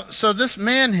 So this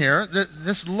man here,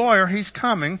 this lawyer, he's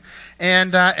coming,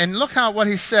 and look what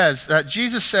he says.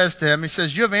 Jesus says to him, he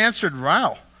says, you have answered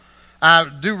well.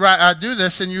 Do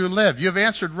this and you live. You have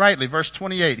answered rightly. Verse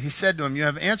 28, he said to him, you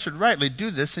have answered rightly. Do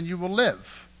this and you will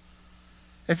live.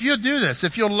 If you'll do this,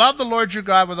 if you'll love the Lord your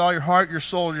God with all your heart, your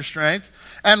soul, your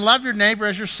strength, and love your neighbor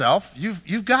as yourself,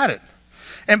 you've got it.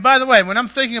 And by the way, when I'm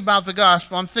thinking about the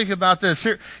gospel, I'm thinking about this.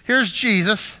 Here's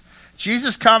Jesus.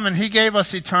 Jesus come and he gave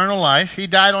us eternal life. He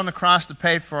died on the cross to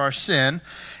pay for our sin.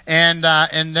 And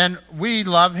then we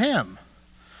love him.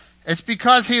 It's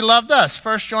because he loved us.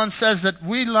 1 John says that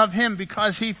we love him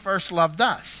because he first loved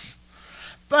us.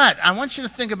 But I want you to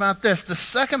think about this. The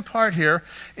second part here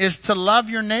is to love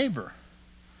your neighbor.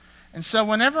 And so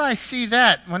whenever I see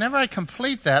that, whenever I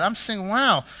complete that, I'm saying,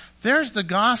 wow, there's the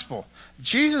gospel.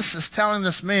 Jesus is telling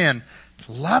this man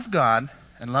to love God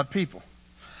and love people.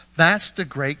 That's the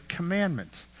great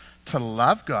commandment. To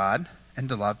love God and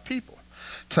to love people.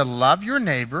 To love your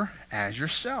neighbor as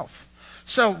yourself.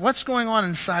 So what's going on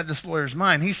inside this lawyer's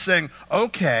mind? He's saying,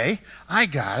 okay, I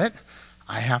got it.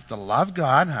 I have to love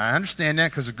God. I understand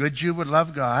that because a good Jew would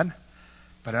love God.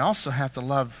 But I also have to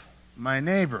love my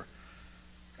neighbor?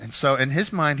 And so in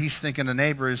his mind, he's thinking a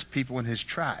neighbor is people in his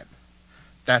tribe.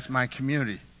 That's my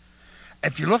community.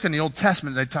 If you look in the Old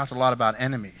Testament, they talked a lot about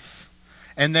enemies.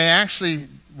 And they actually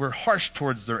were harsh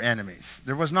towards their enemies.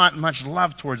 There was not much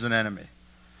love towards an enemy.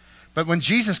 But when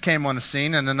Jesus came on the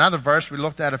scene, in another verse we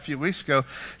looked at a few weeks ago,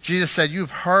 Jesus said,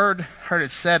 you've heard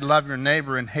it said, love your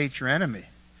neighbor and hate your enemy.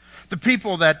 The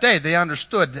people of that day, they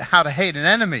understood how to hate an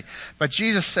enemy. But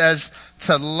Jesus says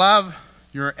to love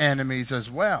your enemies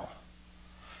as well.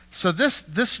 So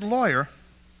this lawyer,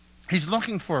 he's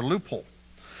looking for a loophole.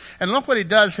 And look what he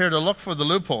does here to look for the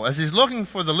loophole. As he's looking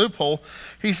for the loophole,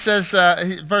 he says,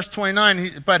 verse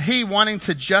 29, but he, wanting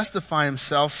to justify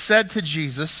himself, said to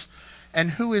Jesus,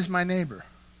 and who is my neighbor?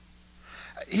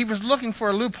 He was looking for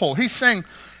a loophole. He's saying,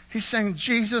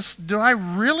 Jesus, do I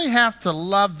really have to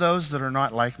love those that are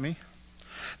not like me?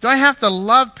 Do I have to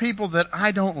love people that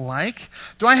I don't like?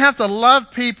 Do I have to love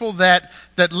people that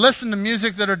listen to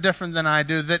music that are different than I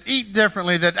do, that eat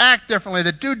differently, that act differently,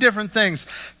 that do different things?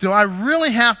 Do I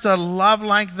really have to love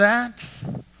like that?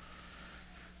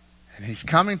 And he's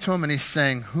coming to him and he's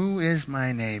saying, who is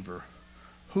my neighbor?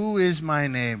 Who is my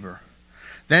neighbor?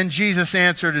 Then Jesus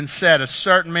answered and said, a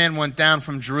certain man went down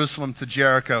from Jerusalem to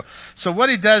Jericho. So what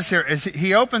he does here is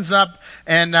he opens up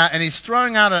and he's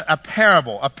throwing out a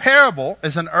parable. A parable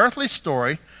is an earthly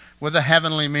story with a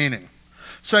heavenly meaning.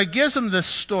 So he gives them this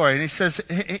story, and he says,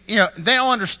 they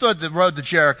all understood the road to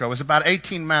Jericho. It was about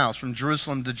 18 miles from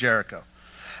Jerusalem to Jericho.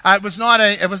 It was not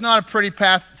a pretty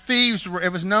path.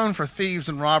 It was known for thieves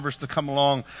and robbers to come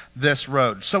along this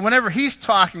road. So whenever he's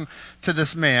talking to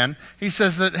this man, he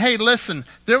says that, hey, listen,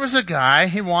 there was a guy,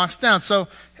 he walks down. So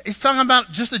he's talking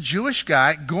about just a Jewish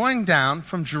guy going down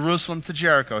from Jerusalem to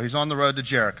Jericho. He's on the road to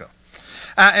Jericho.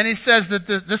 And he says that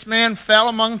this man fell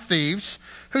among thieves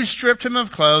who stripped him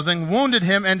of clothing, wounded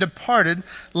him, and departed,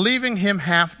 leaving him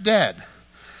half dead.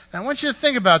 Now, I want you to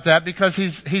think about that, because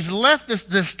he's left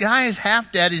this guy is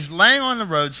half dead. He's laying on the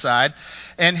roadside,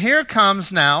 and here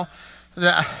comes now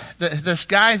this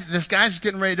guy's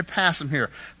getting ready to pass him here.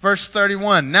 Verse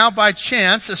 31. Now by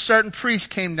chance a certain priest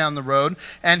came down the road,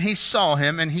 and he saw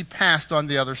him, and he passed on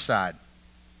the other side.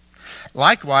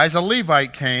 Likewise a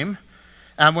Levite came,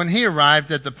 and when he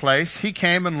arrived at the place, he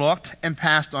came and looked and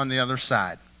passed on the other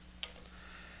side.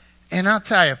 And I'll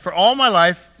tell you, for all my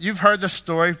life, you've heard the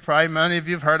story, probably many of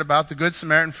you have heard about the Good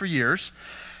Samaritan for years.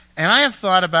 And I have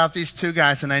thought about these two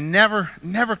guys, and I never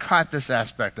caught this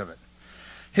aspect of it.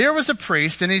 Here was a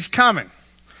priest, and he's coming.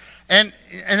 And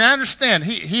I understand,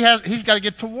 he's got to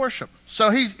get to worship. So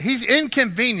he's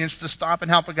inconvenienced to stop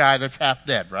and help a guy that's half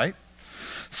dead, right?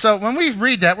 So when we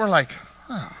read that, we're like,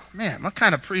 oh man, what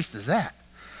kind of priest is that?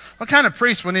 What kind of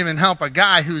priest wouldn't even help a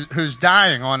guy who's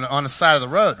dying on the side of the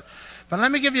road? But let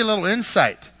me give you a little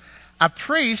insight. A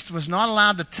priest was not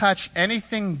allowed to touch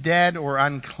anything dead or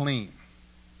unclean.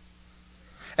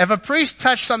 If a priest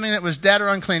touched something that was dead or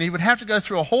unclean, he would have to go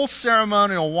through a whole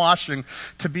ceremonial washing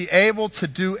to be able to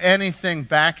do anything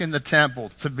back in the temple,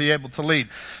 to be able to lead.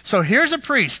 So here's a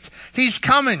priest. He's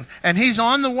coming, and he's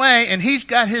on the way, and he's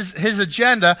got his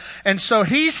agenda, and so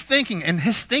he's thinking, and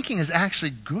his thinking is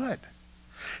actually good.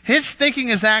 His thinking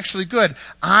is actually good.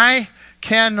 I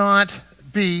cannot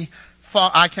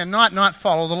not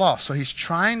follow the law. So he's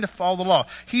trying to follow the law.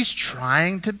 He's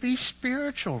trying to be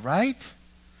spiritual, right?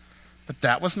 But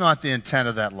that was not the intent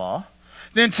of that law.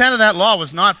 The intent of that law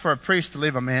was not for a priest to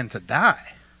leave a man to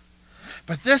die.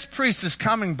 But this priest is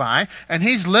coming by, and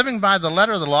he's living by the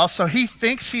letter of the law, so he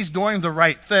thinks he's doing the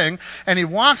right thing, and he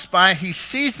walks by, he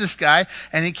sees this guy,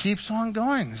 and he keeps on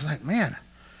going. He's like, man,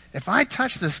 if I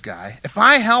touch this guy, if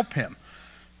I help him,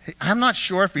 I'm not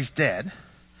sure if he's dead.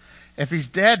 If he's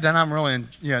dead, then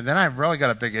then I've really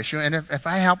got a big issue. And if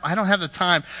I help, I don't have the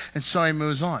time. And so he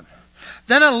moves on.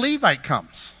 Then a Levite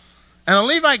comes. And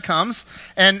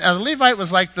a Levite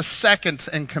was like the second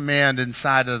in command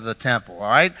inside of the temple, all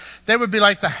right? They would be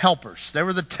like the helpers. They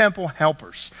were the temple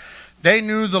helpers. They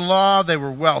knew the law. They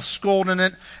were well schooled in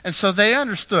it. And so they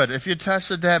understood if you touched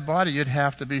a dead body, you'd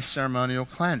have to be ceremonial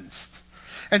cleansed.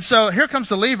 And so here comes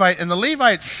the Levite, and the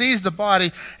Levite sees the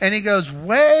body, and he goes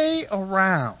way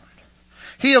around.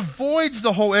 He avoids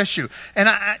the whole issue. And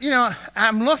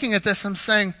I'm looking at this, I'm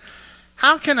saying,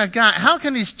 how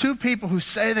can these two people who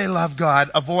say they love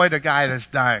God avoid a guy that's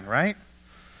dying, right?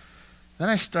 Then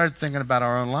I started thinking about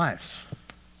our own lives.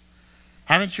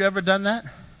 Haven't you ever done that?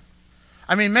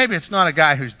 I mean, maybe it's not a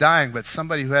guy who's dying, but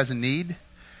somebody who has a need,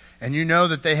 and you know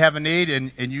that they have a need,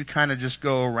 and you kind of just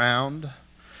go around.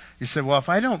 You say, well, if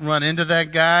I don't run into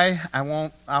that guy,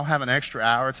 I'll have an extra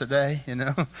hour today,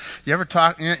 You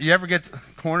ever get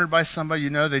cornered by somebody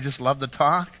they just love to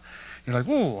talk? You're like,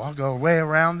 ooh, I'll go way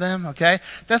around them, okay?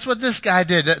 That's what this guy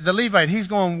did. The Levite, he's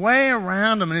going way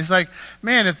around them, and he's like,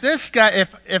 man, if this guy,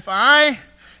 if I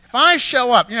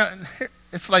show up,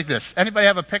 it's like this. Anybody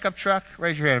have a pickup truck?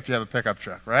 Raise your hand if you have a pickup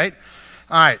truck, right?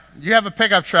 All right, you have a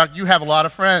pickup truck, you have a lot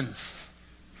of friends.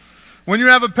 When you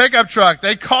have a pickup truck,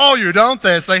 they call you, don't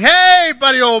they? It's like, hey,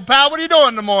 buddy, old pal, what are you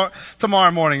doing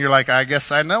tomorrow morning? You're like, I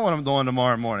guess I know what I'm doing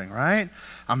tomorrow morning, right?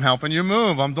 I'm helping you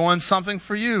move. I'm doing something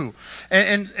for you.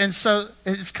 And so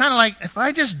it's kind of like, if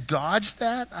I just dodge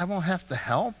that, I won't have to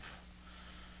help.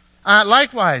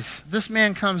 Likewise, this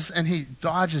man comes and he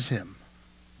dodges him.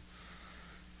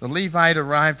 The Levite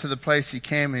arrived to the place he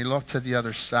came and he looked to the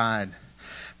other side.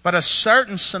 But a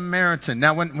certain Samaritan.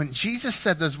 Now, when Jesus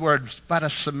said those words, but a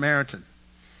Samaritan,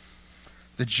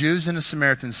 the Jews and the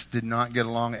Samaritans did not get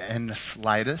along in the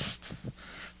slightest.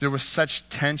 There was such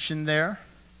tension there.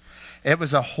 It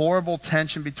was a horrible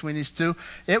tension between these two.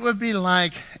 It would be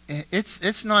like,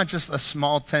 it's not just a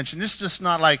small tension. It's just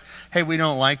not like, hey, we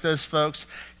don't like those folks.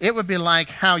 It would be like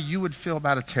how you would feel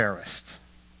about a terrorist.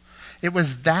 It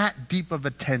was that deep of a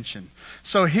tension.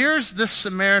 So here's this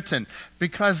Samaritan,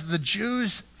 because the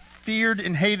Jews feared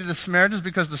and hated the Samaritans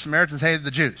because the Samaritans hated the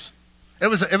Jews. It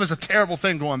was a terrible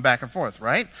thing going back and forth,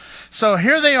 right? So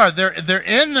here they are. They're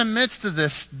in the midst of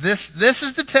this. This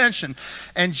is the tension.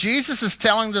 And Jesus is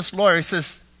telling this lawyer, he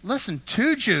says, listen,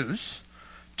 two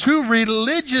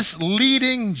religious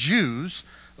leading Jews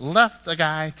left the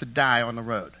guy to die on the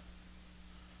road.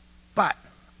 But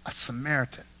a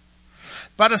Samaritan,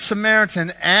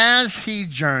 as he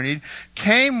journeyed,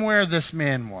 came where this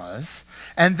man was,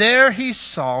 and there he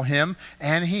saw him,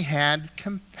 and he had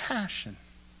compassion.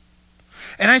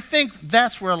 And I think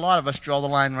that's where a lot of us draw the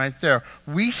line right there.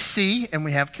 We see and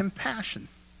we have compassion.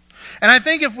 And I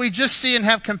think if we just see and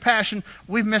have compassion,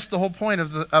 we've missed the whole point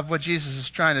of what Jesus is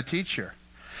trying to teach here.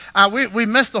 We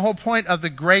missed the whole point of the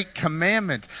great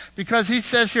commandment, because he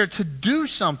says here to do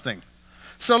something.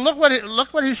 So look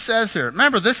what he says here.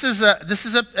 Remember, this is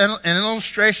an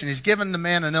illustration. He's given the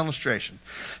man an illustration.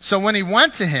 So when he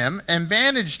went to him and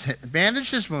bandaged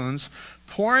his wounds,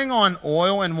 pouring on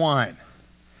oil and wine.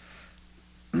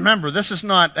 Remember, this is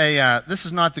not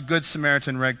the Good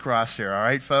Samaritan Red Cross here. All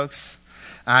right, folks.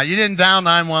 You didn't dial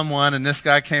 911 and this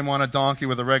guy came on a donkey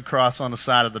with a red cross on the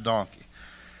side of the donkey.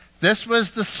 This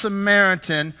was the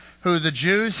Samaritan who the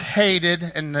Jews hated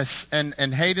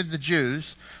and hated the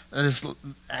Jews. This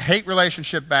hate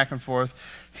relationship back and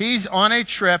forth. He's on a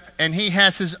trip and he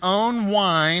has his own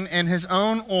wine and his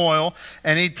own oil,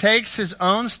 and he takes his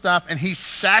own stuff and he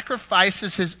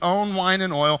sacrifices his own wine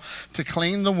and oil to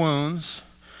clean the wounds,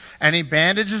 and he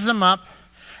bandages them up,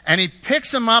 and he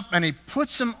picks them up and he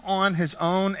puts them on his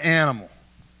own animal.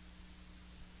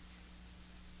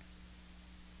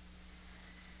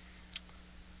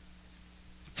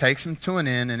 Takes him to an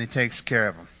inn and he takes care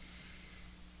of him.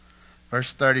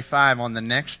 Verse 35, on the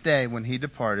next day when he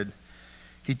departed,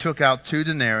 he took out 2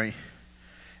 denarii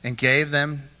and gave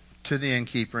them to the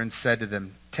innkeeper and said to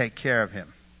them, take care of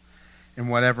him. And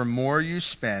whatever more you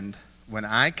spend, when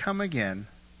I come again,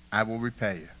 I will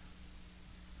repay you.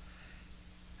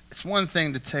 It's one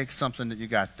thing to take something that you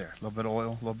got there, a little bit of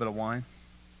oil, a little bit of wine.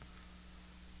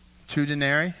 2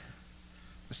 denarii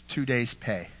was 2 days'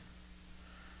 pay.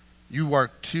 You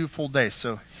worked 2 full days.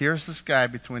 So here's this guy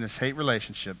between his hate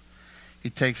relationship. He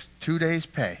takes 2 days'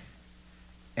 pay,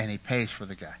 and he pays for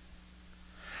the guy.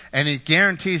 And he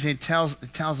guarantees, and he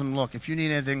tells him, look, if you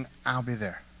need anything, I'll be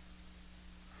there.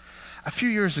 A few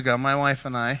years ago, my wife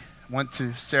and I went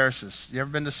to Saras's. You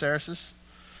ever been to Saras's?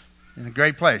 In a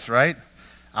great place, right?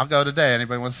 I'll go today.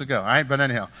 Anybody wants to go? All right, but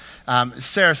anyhow,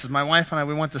 Saras's. My wife and I,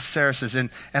 we went to Saras's,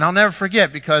 and I'll never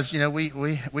forget, because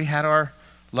we had our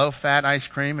low-fat ice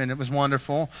cream, and it was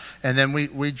wonderful. And then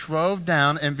we drove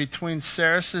down, and between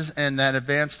Saras's and that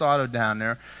Advanced Auto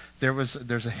down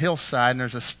there's a hillside, and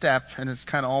there's a step, and it's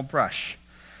kind of all brush.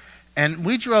 And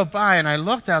we drove by, and I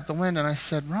looked out the window, and I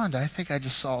said, Rhonda, I think I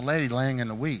just saw a lady laying in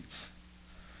the weeds.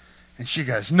 And she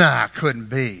goes, nah, couldn't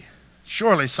be.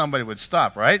 Surely somebody would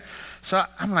stop, right? So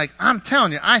I'm like, I'm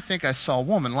telling you, I think I saw a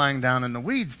woman lying down in the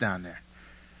weeds down there.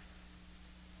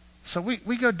 So we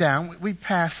go down, we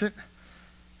pass it,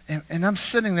 and I'm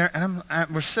sitting there, and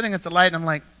we're sitting at the light, and I'm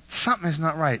like, something is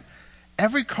not right.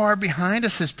 Every car behind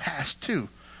us has passed too.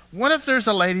 What if there's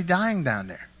a lady dying down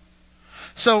there?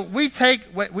 So we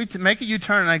make a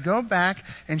U-turn, and I go back,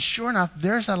 and sure enough,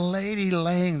 there's a lady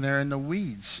laying there in the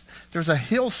weeds. There's a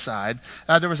hillside.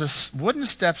 There was wooden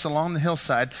steps along the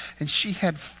hillside, and she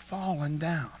had fallen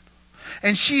down.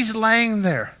 And she's laying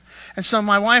there. And so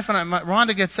my wife and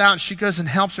Rhonda gets out, and she goes and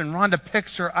helps her, and Rhonda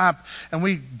picks her up, and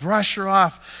we brush her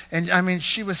off. And I mean,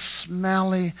 she was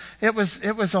smelly. It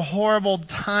was a horrible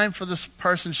time for this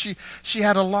person. She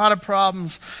had a lot of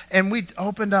problems. And we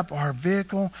opened up our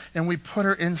vehicle, and we put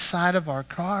her inside of our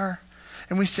car.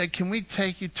 And we said, can we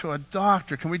take you to a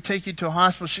doctor? Can we take you to a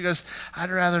hospital? She goes,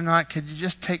 I'd rather not. Could you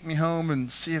just take me home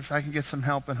and see if I can get some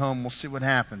help at home? We'll see what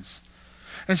happens.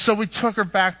 And so we took her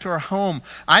back to her home.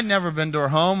 I'd never been to her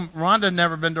home. Rhonda had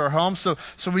never been to her home. So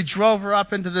we drove her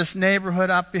up into this neighborhood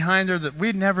up behind her that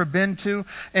we'd never been to.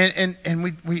 And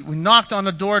we knocked on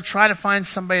the door, tried to find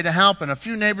somebody to help. And a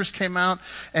few neighbors came out,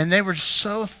 and they were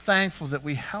so thankful that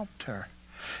we helped her.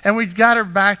 And we got her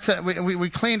back to, we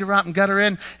cleaned her up and got her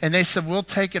in, and they said, we'll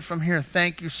take it from here.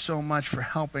 Thank you so much for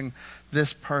helping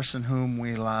this person whom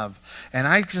we love. And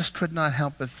I just could not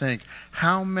help but think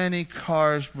how many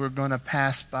cars were going to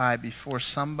pass by before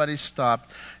somebody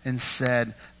stopped and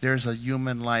said, there's a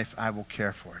human life, I will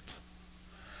care for it.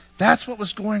 That's what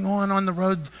was going on the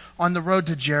road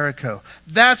to Jericho.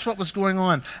 That's what was going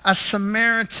on. A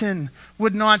Samaritan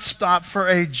would not stop for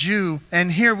a Jew.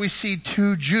 And here we see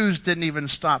 2 Jews didn't even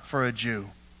stop for a Jew.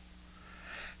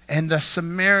 And the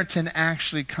Samaritan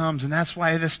actually comes. And that's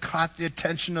why this caught the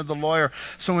attention of the lawyer.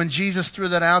 So when Jesus threw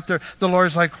that out there, the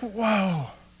lawyer's like, whoa.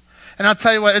 And I'll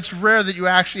tell you what, it's rare that you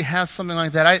actually have something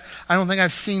like that. I don't think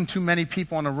I've seen too many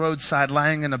people on the roadside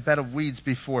lying in a bed of weeds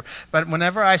before. But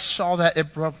whenever I saw that,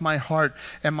 it broke my heart.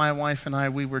 And my wife and I,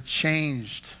 we were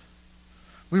changed.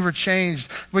 We were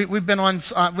changed.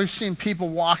 We've seen people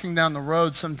walking down the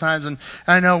road sometimes, and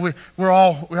I know we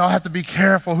all have to be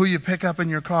careful who you pick up in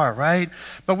your car, right?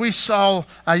 But we saw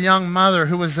a young mother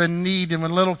who was in need, and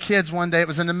with little kids one day, it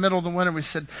was in the middle of the winter, we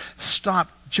said, stop,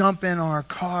 jump in our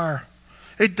car.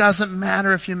 It doesn't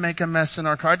matter if you make a mess in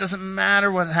our car. It doesn't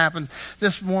matter what happened.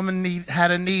 This woman had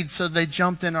a need, so they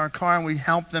jumped in our car and we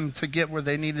helped them to get where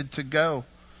they needed to go.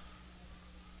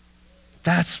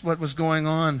 That's what was going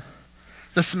on.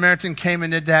 The Samaritan came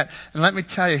and did that. And let me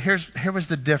tell you, here was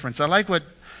the difference. I like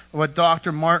what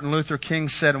Dr. Martin Luther King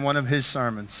said in one of his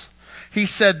sermons. He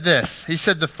said this. He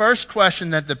said the first question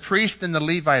that the priest and the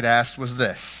Levite asked was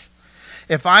this: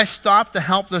 if I stop to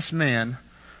help this man,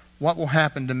 what will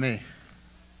happen to me?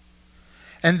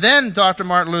 And then Dr.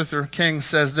 Martin Luther King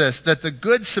says this, that the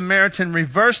Good Samaritan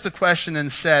reversed the question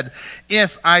and said,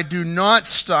 if I do not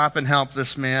stop and help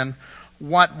this man,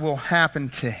 what will happen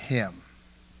to him?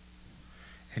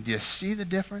 And do you see the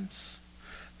difference?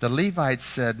 The Levite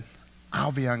said,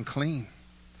 I'll be unclean.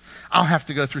 I'll have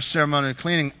to go through ceremonial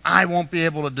cleaning. I won't be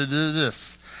able to do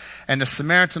this. And the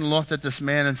Samaritan looked at this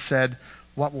man and said,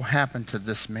 what will happen to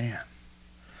this man?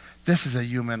 This is a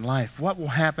human life. What will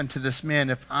happen to this man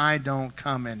if I don't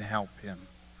come and help him?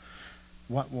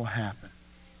 What will happen?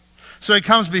 So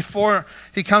Jesus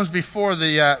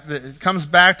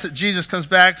comes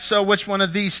back. So which one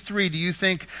of these 3 do you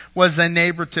think was a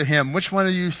neighbor to him? Which one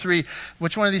of these 3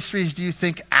 do you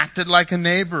think acted like a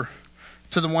neighbor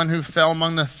to the one who fell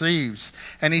among the thieves?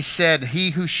 And he said, he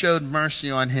who showed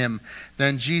mercy on him.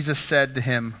 Then Jesus said to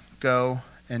him, go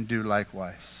and do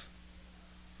likewise.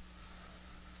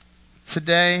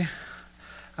 Today,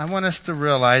 I want us to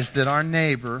realize that our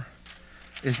neighbor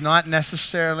is not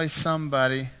necessarily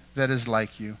somebody that is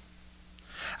like you.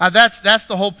 That's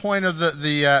the whole point of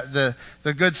the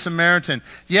Good Samaritan.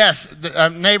 Yes, the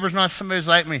neighbor's not somebody who's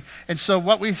like me. And so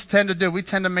what we tend to do, we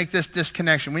tend to make this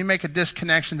disconnection. We make a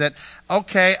disconnection that,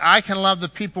 okay, I can love the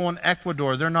people in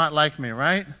Ecuador. They're not like me,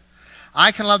 right?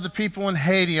 I can love the people in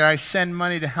Haiti. I send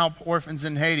money to help orphans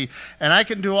in Haiti. And I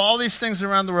can do all these things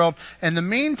around the world. In the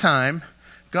meantime,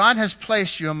 God has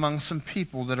placed you among some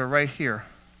people that are right here.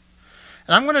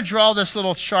 And I'm going to draw this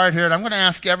little chart here, and I'm going to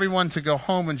ask everyone to go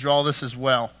home and draw this as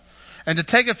well. And to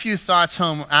take a few thoughts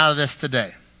home out of this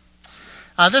today.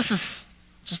 This is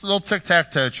just a little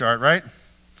tic-tac-toe chart, right?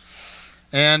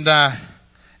 And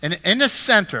in the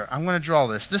center, I'm going to draw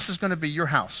this. This is going to be your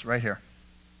house right here.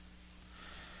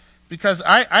 Because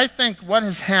I think what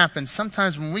has happened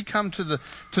sometimes when we come to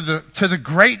the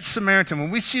Great Samaritan,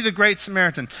 when we see the Great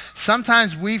Samaritan,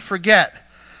 sometimes we forget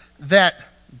that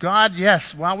God,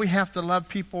 yes, while we have to love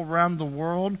people around the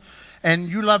world, and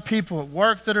you love people at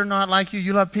work that are not like you,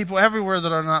 you love people everywhere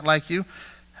that are not like you,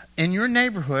 in your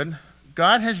neighborhood,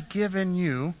 God has given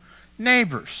you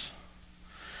neighbors.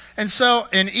 And so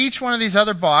in each one of these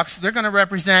other boxes, these are going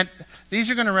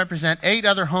to represent 8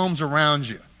 other homes around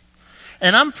you.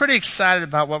 And I'm pretty excited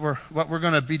about what we're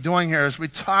going to be doing here as we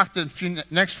talk the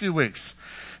next few weeks.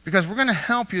 Because we're going to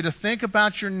help you to think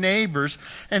about your neighbors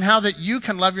and how that you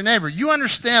can love your neighbor. You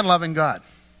understand loving God.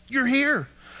 You're here.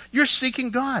 You're seeking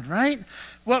God, right?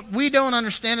 what we don't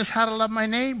understand is how to love my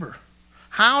neighbor.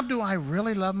 How do I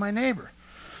really love my neighbor?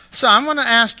 So I'm going to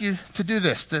ask you to do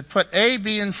this, to put A,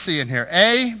 B, and C in here.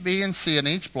 A, B, and C in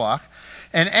each block.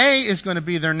 And A is going to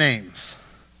be their names.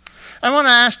 I want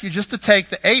to ask you just to take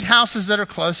the 8 houses that are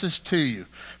closest to you.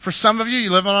 For some of you,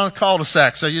 you live on a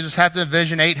cul-de-sac, so you just have to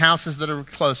envision 8 houses that are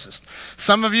closest.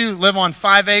 Some of you live on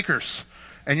 5 acres,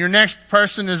 and your next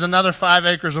person is another 5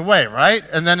 acres away, right?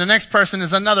 And then the next person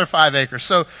is another 5 acres.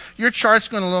 So your chart's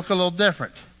going to look a little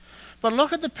different. But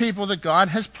look at the people that God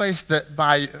has placed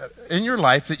in your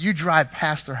life that you drive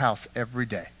past their house every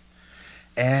day.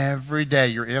 Every day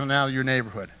you're in and out of your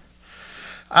neighborhood.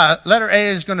 Letter A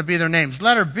is going to be their names.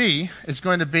 Letter B is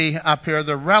going to be up here,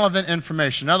 the relevant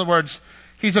information. In other words,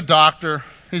 he's a doctor,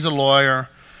 he's a lawyer,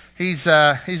 he's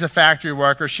a factory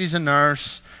worker, she's a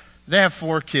nurse. They have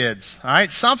 4 kids. All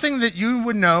right, something that you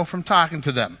would know from talking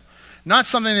to them. Not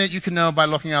something that you can know by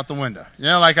looking out the window. You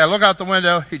know, like I look out the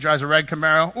window, he drives a red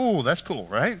Camaro. Ooh, that's cool,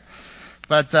 right?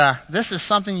 But this is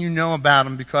something you know about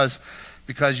him because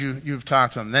you've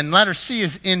talked to him. Then letter C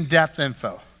is in-depth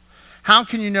info. How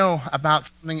can you know about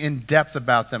something in depth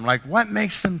about them? Like what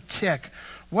makes them tick?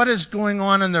 What is going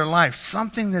on in their life?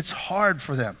 Something that's hard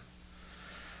for them.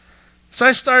 So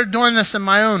I started doing this in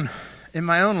my own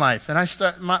life.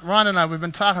 And Ron and I, we've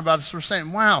been talking about this. We're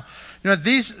saying, wow,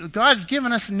 God's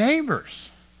given us neighbors.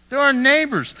 There are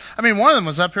neighbors. I mean, one of them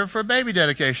was up here for a baby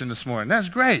dedication this morning. That's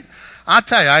great. I'll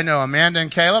tell you, I know Amanda and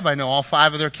Caleb. I know all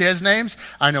 5 of their kids' names.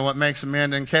 I know what makes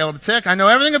Amanda and Caleb tick. I know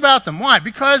everything about them. Why?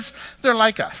 Because they're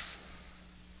like us.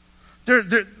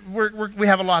 We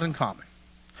have a lot in common.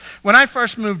 When I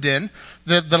first moved in,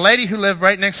 the lady who lived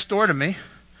right next door to me,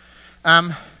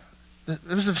 it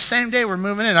was the same day we're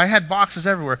moving in. I had boxes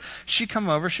everywhere. She come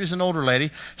over. She was an older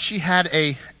lady. She had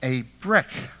a brick.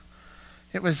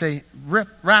 It was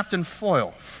wrapped in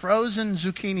foil, frozen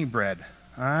zucchini bread.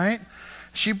 All right?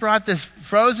 She brought this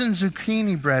frozen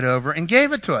zucchini bread over and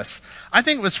gave it to us. I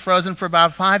think it was frozen for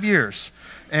about 5 years.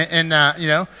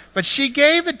 But she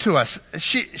gave it to us.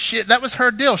 That was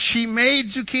her deal. She made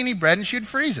zucchini bread and she'd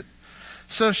freeze it.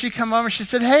 So she come over, she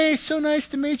said, hey, so nice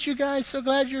to meet you guys. So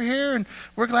glad you're here, and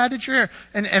we're glad that you're here.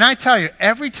 And I tell you,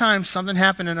 every time something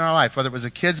happened in our life, whether it was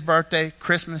a kid's birthday,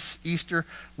 Christmas, Easter,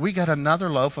 we got another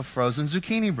loaf of frozen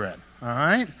zucchini bread. All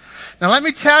right? Now let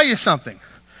me tell you something.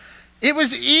 It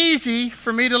was easy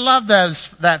for me to love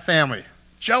that family.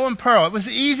 Joe and Pearl. It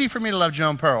was easy for me to love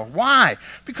Joe and Pearl. Why?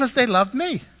 Because they loved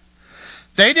me.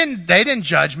 They didn't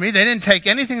judge me. They didn't take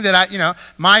anything that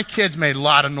my kids made a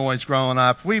lot of noise growing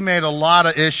up. We made a lot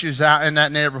of issues out in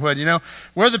that neighborhood.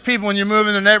 We're the people when you move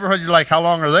in the neighborhood, you're like, how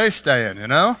long are they staying,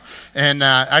 And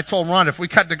I told Ron, if we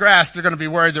cut the grass, they're going to be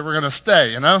worried that we're going to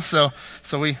stay,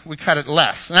 So we cut it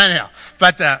less. Anyhow,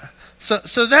 but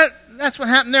so that's what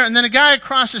happened there. And then a guy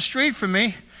across the street from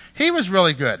me, he was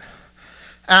really good.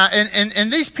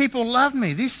 And these people love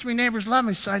me. These 3 neighbors love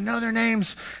me, so I know their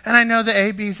names, and I know the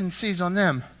A, B's, and C's on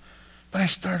them. But I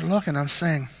started looking. I'm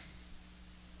saying,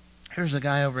 here's a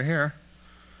guy over here.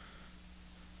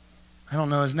 I don't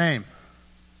know his name.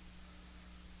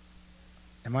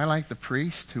 Am I like the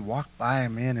priest who walked by a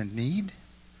man in need?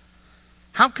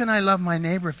 How can I love my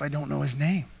neighbor if I don't know his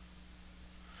name?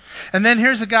 And then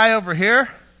here's a guy over here.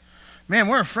 Man,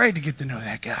 we're afraid to get to know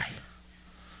that guy.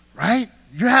 Right?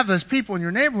 You have those people in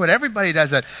your neighborhood. Everybody does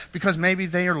that because maybe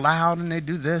they are loud and they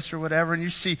do this or whatever. And you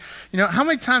see, how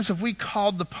many times have we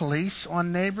called the police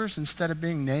on neighbors instead of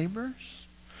being neighbors?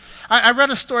 I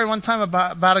read a story one time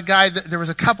about a guy that there was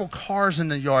a couple cars in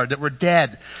the yard that were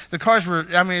dead. The cars were,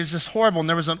 it was just horrible. And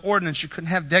there was an ordinance. You couldn't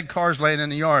have dead cars laying in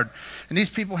the yard. And these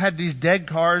people had these dead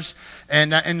cars.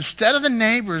 And instead of the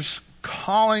neighbors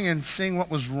calling and seeing what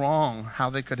was wrong, how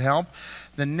they could help,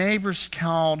 the neighbors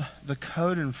called the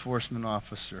code enforcement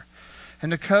officer.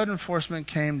 And the code enforcement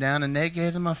came down and they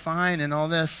gave them a fine and all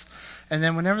this. And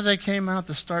then whenever they came out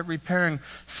to start repairing,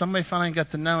 somebody finally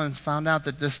got to know and found out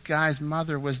that this guy's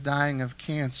mother was dying of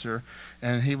cancer.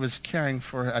 And he was caring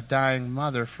for a dying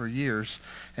mother for years.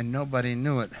 And nobody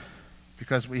knew it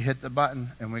because we hit the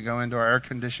button and we go into our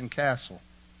air-conditioned castle.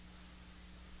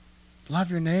 Love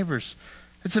your neighbors.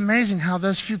 It's amazing how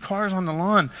those few cars on the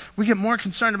lawn, we get more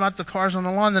concerned about the cars on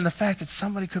the lawn than the fact that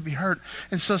somebody could be hurt.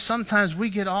 And so sometimes we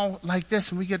get all like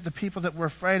this and we get the people that we're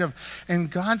afraid of.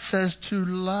 And God says to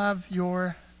love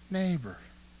your neighbor.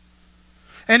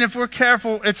 And if we're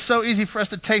careful, it's so easy for us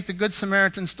to take the Good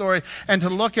Samaritan story and to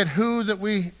look at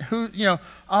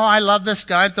I love this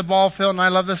guy at the ball field and I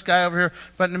love this guy over here.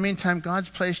 But in the meantime, God's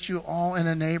placed you all in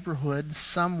a neighborhood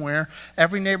somewhere.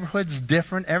 Every neighborhood's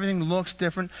different. Everything looks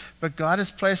different. But God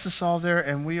has placed us all there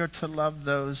and we are to love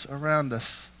those around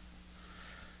us.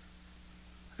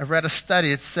 I read a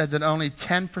study. It said that only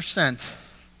 10%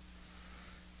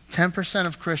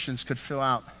 of Christians could fill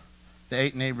out the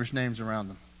 8 neighbors' names around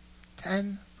them.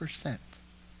 10%.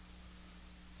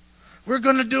 We're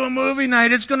going to do a movie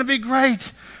night. It's going to be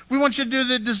great. We want you to do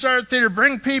the dessert theater.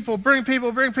 Bring people, bring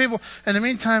people, bring people. In the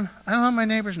meantime, I don't know my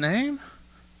neighbor's name.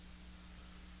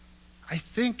 I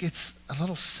think it's a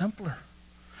little simpler.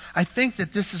 I think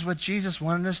that this is what Jesus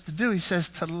wanted us to do. He says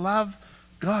to love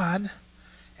God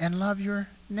and love your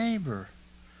neighbor.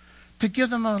 To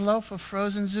give them a loaf of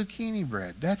frozen zucchini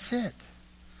bread. That's it.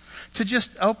 To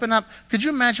just open up. Could you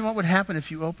imagine what would happen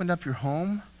if you opened up your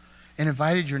home and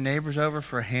invited your neighbors over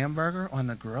for a hamburger on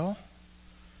the grill?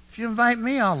 If you invite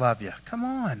me, I'll love you. Come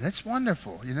on. It's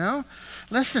wonderful, you know?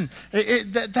 Listen,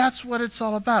 that's what it's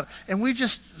all about. And we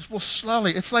just will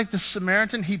slowly. It's like the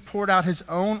Samaritan. He poured out his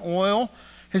own oil,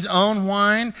 his own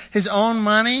wine, his own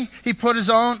money. He put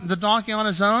the donkey on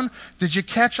his own. Did you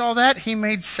catch all that? He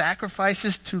made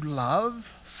sacrifices to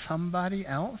love somebody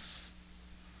else.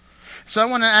 So I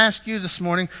want to ask you this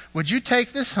morning, would you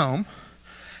take this home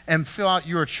and fill out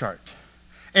your chart?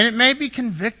 And it may be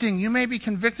convicting. You may be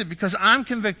convicted because I'm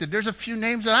convicted. There's a few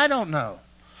names that I don't know.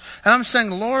 And I'm saying,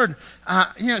 Lord,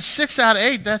 6 out of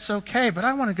 8, that's okay. But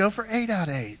I want to go for 8 out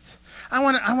of 8. I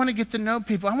want to get to know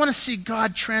people. I want to see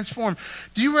God transform.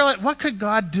 Do you realize what could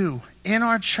God do in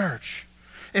our church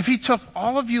if he took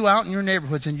all of you out in your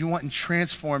neighborhoods and you went and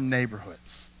transformed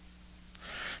neighborhoods?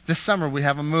 This summer we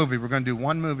have a movie. We're going to do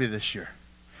one movie this year.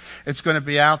 It's going to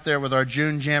be out there with our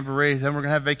June Jamboree. Then we're going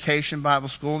to have Vacation Bible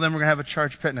School. Then we're going to have a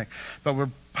church picnic. But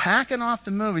we're packing off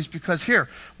the movies because here,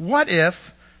 what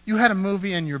if you had a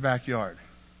movie in your backyard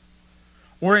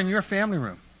or in your family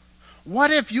room?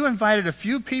 What if you invited a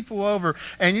few people over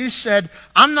and you said,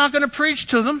 I'm not going to preach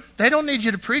to them. They don't need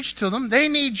you to preach to them. They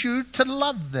need you to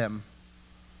love them.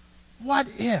 What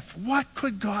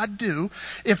could God do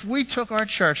if we took our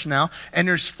church now, and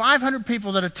there's 500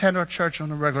 people that attend our church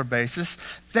on a regular basis.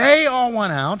 They all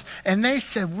went out and they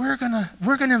said, we're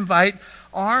gonna invite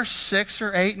our 6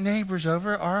 or 8 neighbors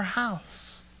over our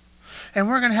house. And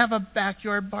we're going to have a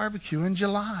backyard barbecue in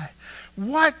July.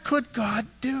 What could God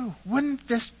do? Wouldn't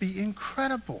this be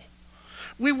incredible?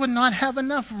 We would not have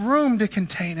enough room to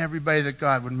contain everybody that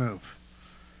God would move.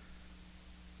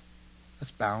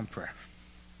 Let's bow in prayer.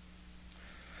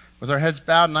 With our heads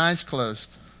bowed and eyes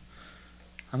closed,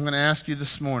 I'm going to ask you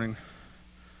this morning,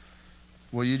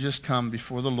 will you just come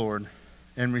before the Lord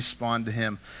and respond to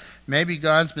him? Maybe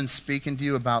God's been speaking to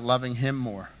you about loving him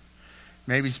more.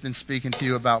 Maybe he's been speaking to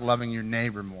you about loving your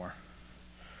neighbor more.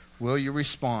 Will you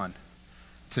respond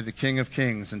to the King of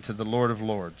Kings and to the Lord of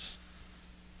Lords?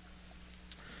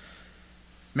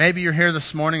 Maybe you're here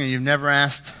this morning and you've never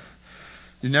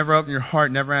opened your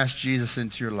heart, never asked Jesus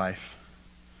into your life.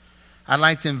 I'd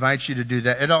like to invite you to do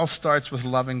that. It all starts with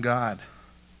loving God.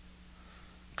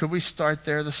 Could we start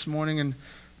there this morning? And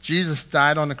Jesus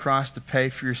died on the cross to pay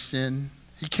for your sin.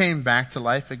 He came back to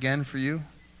life again for you.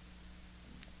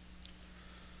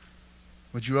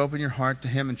 Would you open your heart to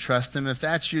him and trust him? If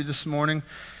that's you this morning,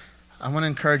 I want to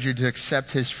encourage you to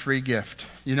accept his free gift.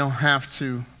 You don't have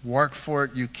to work for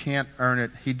it. You can't earn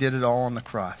it. He did it all on the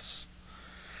cross.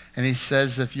 And he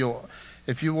says if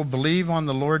you will believe on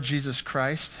the Lord Jesus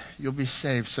Christ, you'll be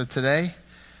saved. So today,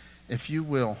 if you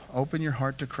will, open your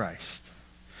heart to Christ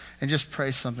and just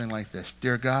pray something like this.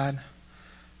 Dear God,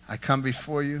 I come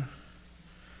before you.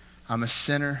 I'm a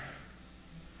sinner.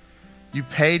 You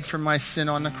paid for my sin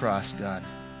on the cross, God.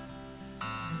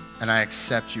 And I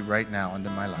accept you right now into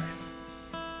my life.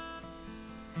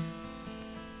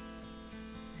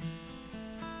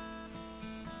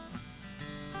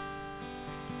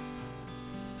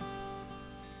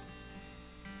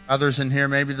 Others in here,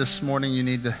 maybe this morning you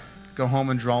need to go home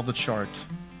and draw the chart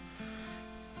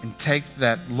and take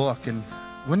that look. And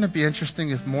wouldn't it be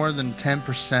interesting if more than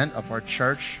 10% of our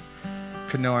church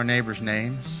could know our neighbors'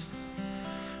 names?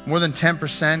 More than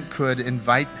 10% could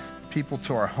invite people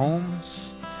to our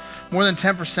homes. More than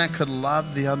 10% could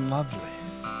love the unlovely.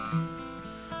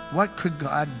 What could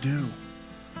God do?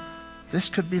 This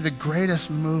could be the greatest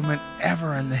movement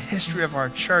ever in the history of our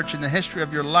church, in the history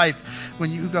of your life,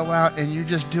 when you go out and you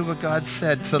just do what God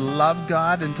said, to love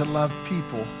God and to love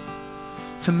people,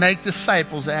 to make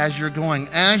disciples as you're going.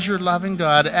 As you're loving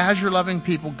God, as you're loving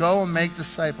people, go and make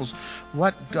disciples.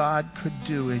 What God could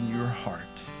do in your heart.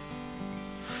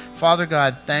 Father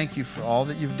God, thank you for all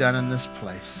that you've done in this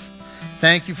place.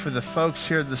 Thank you for the folks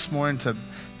here this morning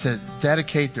to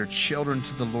dedicate their children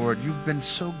to the Lord. You've been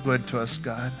so good to us,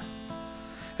 God.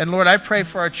 And Lord, I pray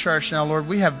for our church now, Lord.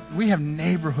 We have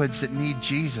neighborhoods that need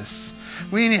Jesus.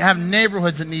 We have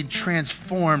neighborhoods that need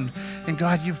transformed And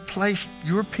God, you've placed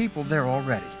your people there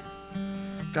already.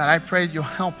 God, I pray that you'll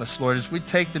help us, Lord, as we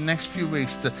take the next few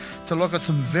weeks to look at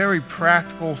some very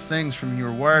practical things from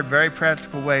your word, very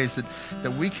practical ways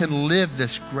that we can live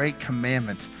this great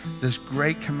commandment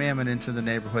into the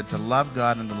neighborhood, to love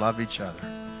God and to love each other.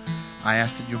 I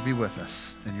ask that you'll be with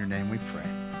us. In your name we pray.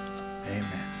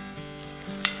 Amen.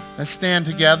 Let's stand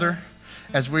together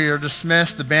as we are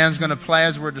dismissed. The band's going to play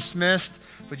as we're dismissed.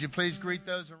 Would you please greet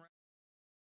those around?